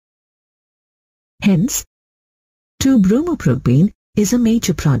 Hence, 2-bromopropane is a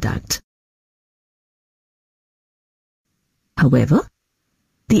major product. However,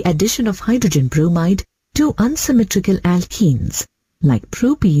 the addition of hydrogen bromide to unsymmetrical alkenes like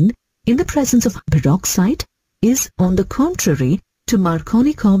propene in the presence of peroxide is on the contrary to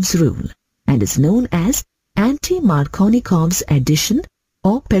Markovnikov's rule and is known as anti-Markovnikov's addition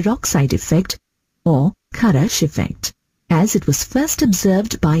or peroxide effect or Kharash effect, as it was first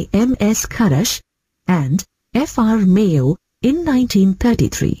observed by M.S. Kharash and F.R. Mayo in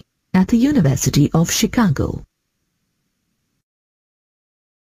 1933 at the University of Chicago.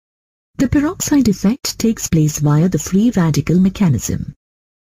 The peroxide effect takes place via the free radical mechanism.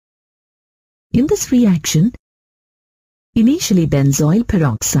 In this reaction, initially benzoyl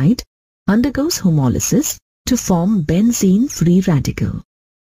peroxide undergoes homolysis to form benzene free radical.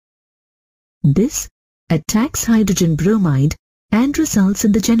 This attacks hydrogen bromide and results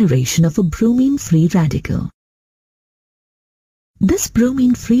in the generation of a bromine free radical. This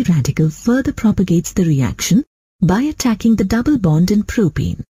bromine free radical further propagates the reaction by attacking the double bond in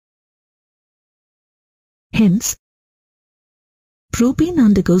propane. Hence, propane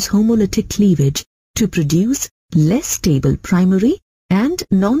undergoes homolytic cleavage to produce less stable primary and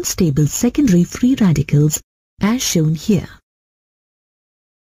non-stable secondary free radicals as shown here.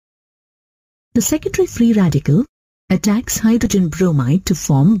 The secondary free radical attacks hydrogen bromide to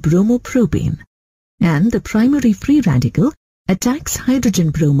form bromopropane, and the primary free radical attacks hydrogen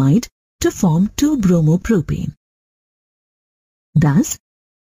bromide to form 2-bromopropane. Thus,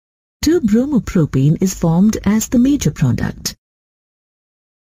 2-bromopropane is formed as the major product.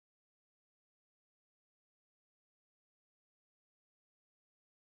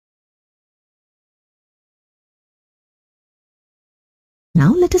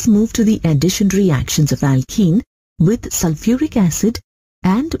 Now let us move to the addition reactions of alkene with sulfuric acid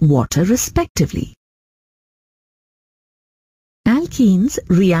and water respectively. Alkenes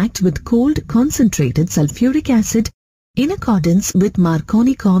react with cold concentrated sulfuric acid in accordance with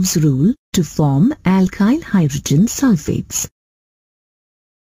Markovnikov's rule to form alkyl hydrogen sulfates.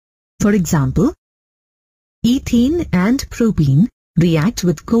 For example, ethene and propene react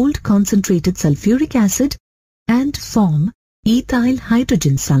with cold concentrated sulfuric acid and form ethyl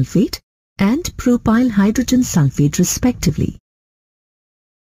hydrogen sulfate and propyl hydrogen sulfate respectively.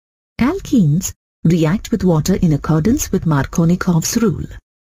 Alkenes react with water in accordance with Markovnikov's rule.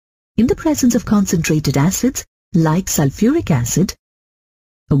 In the presence of concentrated acids like sulfuric acid,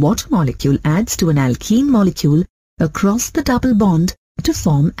 a water molecule adds to an alkene molecule across the double bond to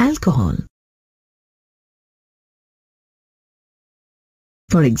form alcohol.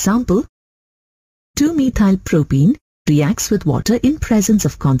 For example, 2-methylpropene reacts with water in presence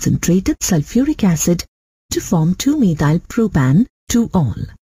of concentrated sulfuric acid to form 2-methylpropan-2-ol.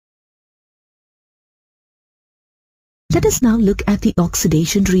 Let us now look at the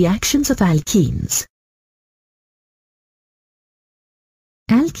oxidation reactions of alkenes.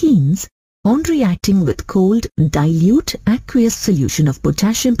 Alkenes, on reacting with cold dilute aqueous solution of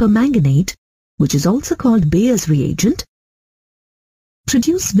potassium permanganate, which is also called Bayer's reagent,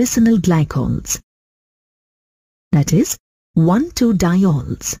 produce vicinal glycols, that is,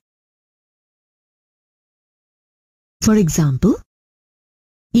 1,2-diols. For example,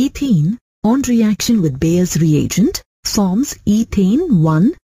 ethene, on reaction with Bayer's reagent, forms ethane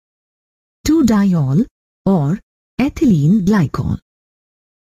 1,2-diol or ethylene glycol.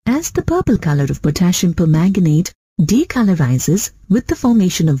 As the purple color of potassium permanganate decolorizes with the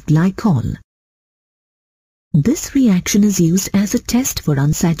formation of glycol, this reaction is used as a test for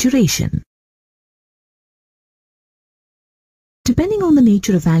unsaturation. Depending on the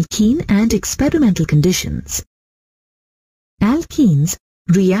nature of alkene and experimental conditions, alkenes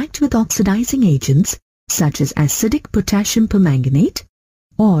react with oxidizing agents such as acidic potassium permanganate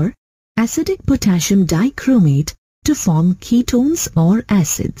or acidic potassium dichromate to form ketones or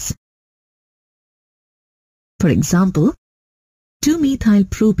acids. For example,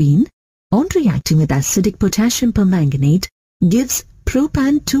 2-methylpropene on reacting with acidic potassium permanganate gives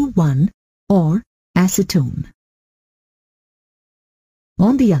propan-2,1 or acetone.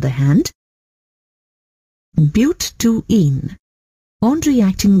 On the other hand, but-2-ene on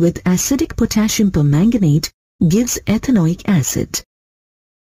reacting with acidic potassium permanganate gives ethanoic acid.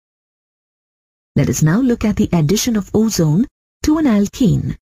 Let us now look at the addition of ozone to an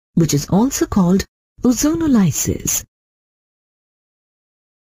alkene, which is also called ozonolysis.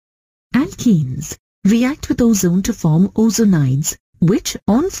 Alkenes react with ozone to form ozonides, which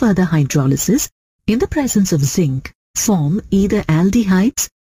on further hydrolysis in the presence of zinc form either aldehydes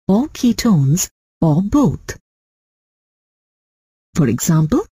or ketones or both. For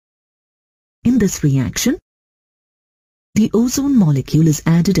example, in this reaction, the ozone molecule is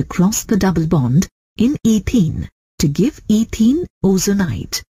added across the double bond in ethene to give ethene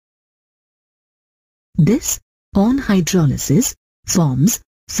ozonide. This, on hydrolysis, forms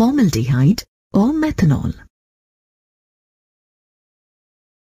formaldehyde or methanol.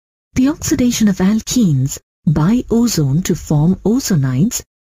 The oxidation of alkenes by ozone to form ozonides,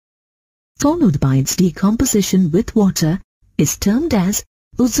 followed by its decomposition with water, is termed as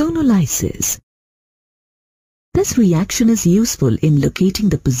ozonolysis. This reaction is useful in locating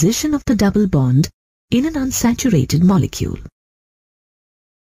the position of the double bond in an unsaturated molecule.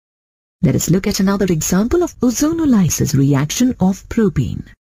 Let us look at another example of ozonolysis reaction of propene.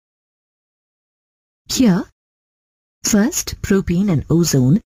 Here, first propene and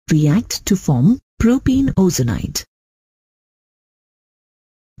ozone react to form propene ozonide.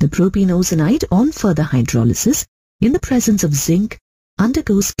 The propene ozonide on further hydrolysis in the presence of zinc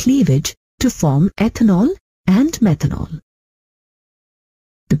undergoes cleavage to form ethanol and methanol.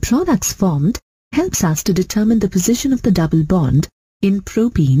 The products formed helps us to determine the position of the double bond in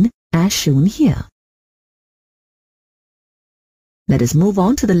propene as shown here. Let us move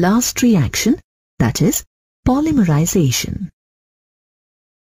on to the last reaction, that is polymerization.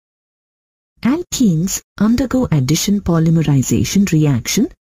 Alkenes undergo addition polymerization reaction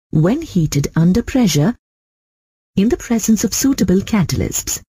when heated under pressure in the presence of suitable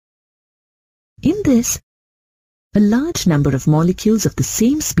catalysts. In this, a large number of molecules of the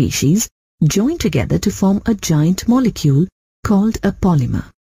same species join together to form a giant molecule called a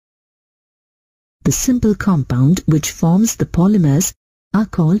polymer. The simple compound which forms the polymers are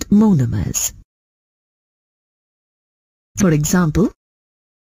called monomers. For example,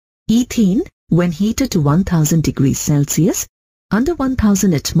 ethene, when heated to 1000 degrees Celsius under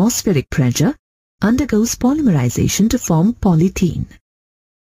 1000 atmospheric pressure, undergoes polymerization to form polythene.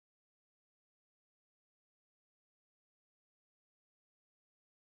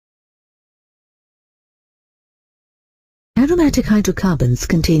 Aromatic hydrocarbons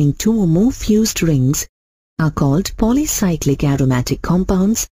containing 2 or more fused rings are called polycyclic aromatic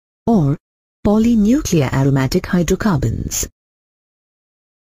compounds or polynuclear aromatic hydrocarbons.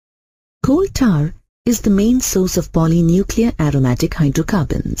 Coal tar is the main source of polynuclear aromatic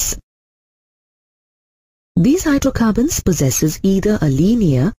hydrocarbons. These hydrocarbons possesses either a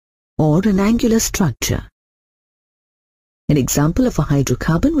linear or an angular structure. An example of a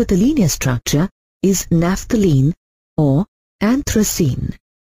hydrocarbon with a linear structure is naphthalene or anthracene,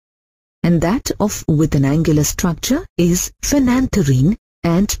 and that of with an angular structure is phenanthrene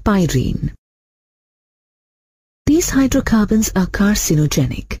and pyrene. These hydrocarbons are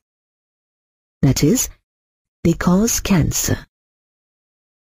carcinogenic. That is, they cause cancer.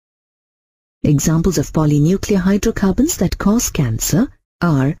 Examples of polynuclear hydrocarbons that cause cancer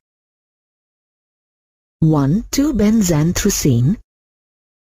are 1,2-benzanthracene,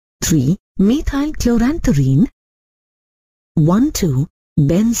 3-methylchloranthrene,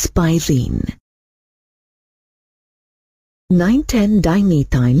 1,2-benzpyrene,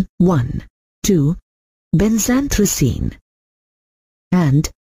 9,10-dimethyl 1,2-benzanthracene,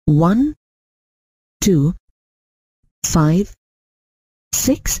 and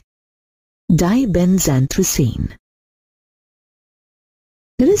 1,2,5,6-dibenzanthracene.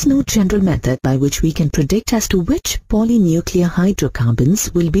 There is no general method by which we can predict as to which polynuclear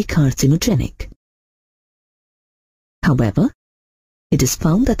hydrocarbons will be carcinogenic. However, it is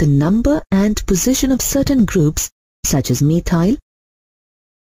found that the number and position of certain groups such as methyl,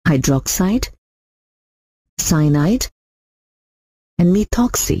 hydroxide, cyanide, and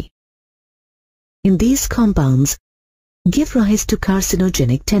methoxy in these compounds give rise to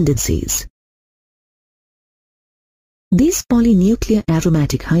carcinogenic tendencies. These polynuclear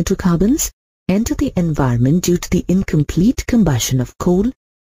aromatic hydrocarbons enter the environment due to the incomplete combustion of coal,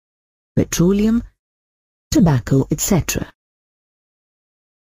 petroleum, tobacco, etc.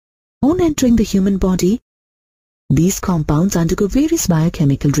 On entering the human body, these compounds undergo various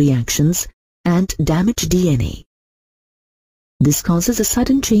biochemical reactions and damage DNA. This causes a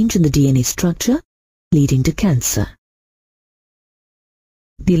sudden change in the DNA structure, leading to cancer.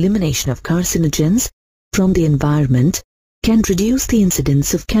 The elimination of carcinogens from the environment can reduce the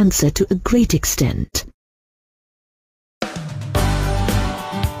incidence of cancer to a great extent.